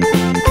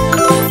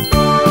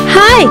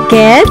 Hi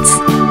kids!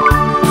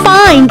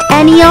 Find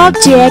any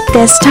object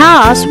that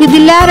starts with the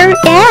letter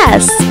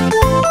S.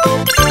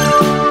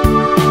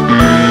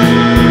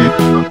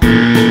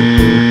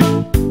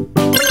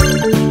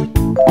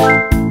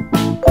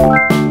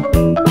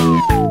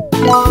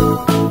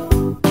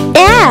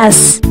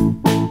 S.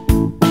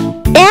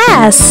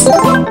 S.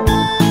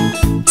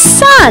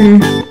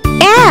 Sun.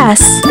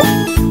 S.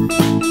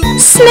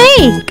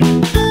 Snake.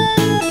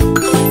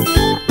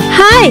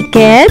 Hi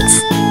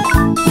kids!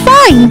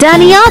 Find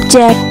any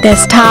object that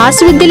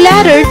starts with the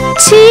letter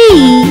T.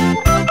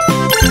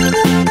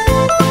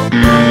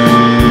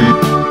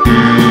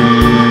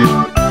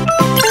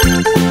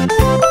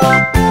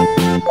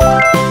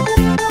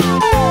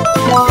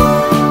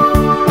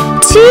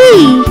 T.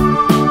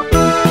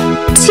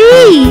 T.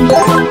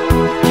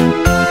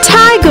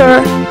 Tiger.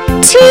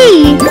 T.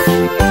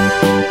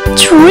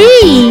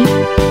 Tree.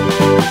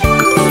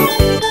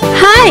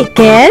 Hi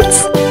kids!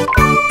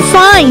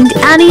 Find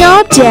any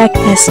object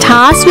that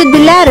starts with the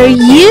letter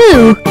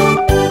U.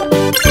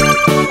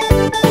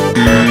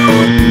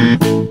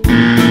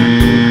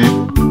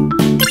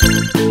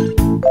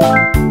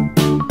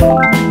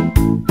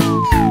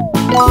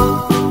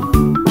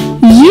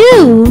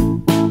 U.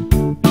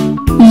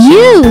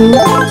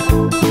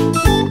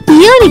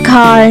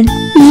 Unicorn.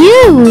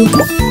 U.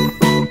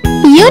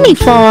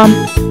 Uniform.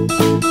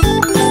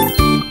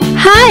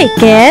 Hi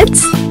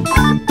kids!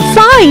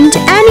 Find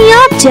any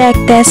object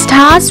that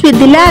starts with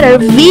the letter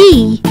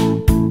V.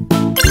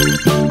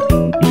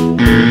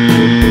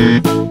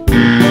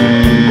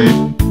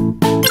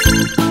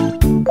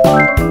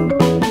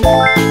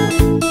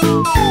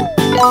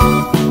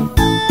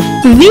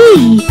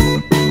 V.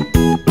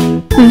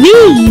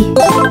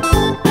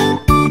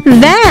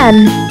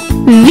 Van.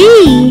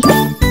 V.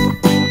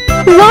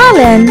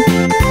 Violin.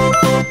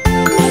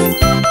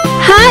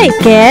 Hi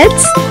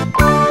kids!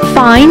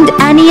 Find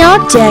any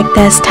object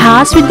that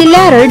starts with the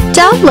letter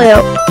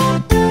W.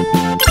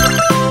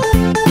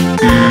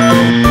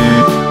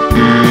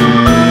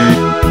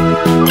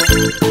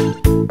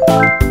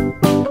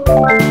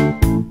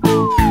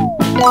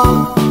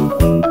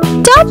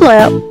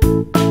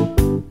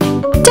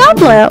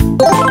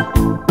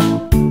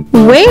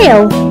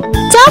 Whale.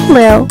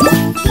 W.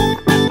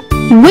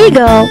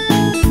 Wiggle.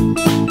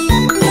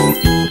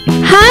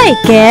 Hi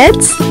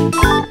kids!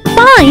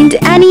 Find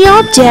any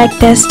object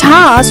that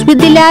starts with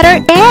the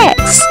letter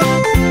X.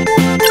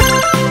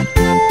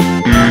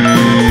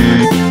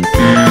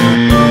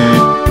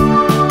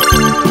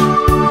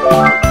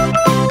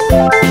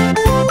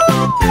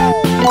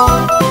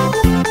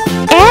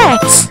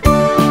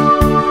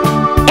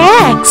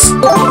 X.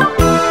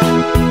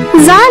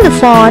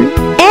 Xylophone.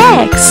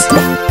 X.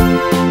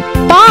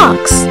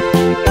 Box.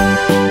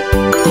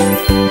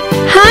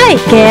 Hi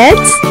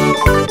kids!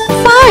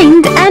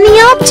 Find any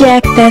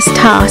object that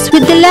starts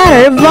with the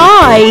letter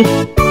Y.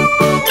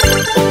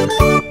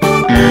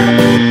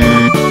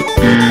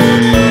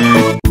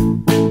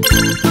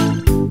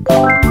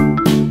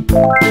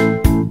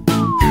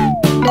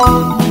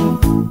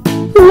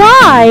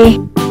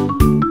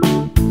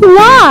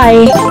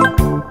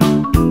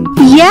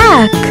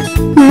 Yak.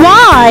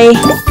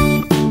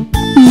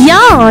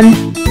 Yawn.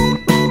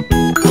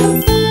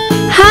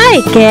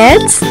 Hi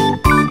kids!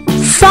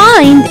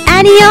 Find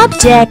any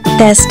object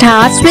that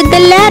starts with the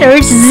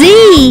letter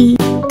Z.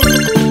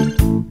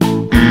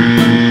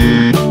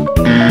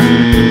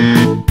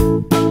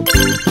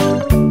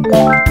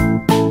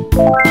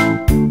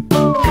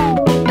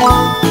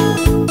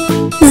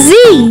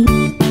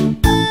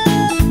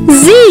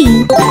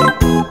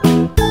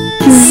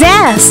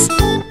 Zest.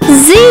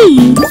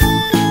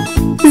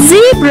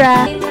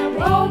 Zebra.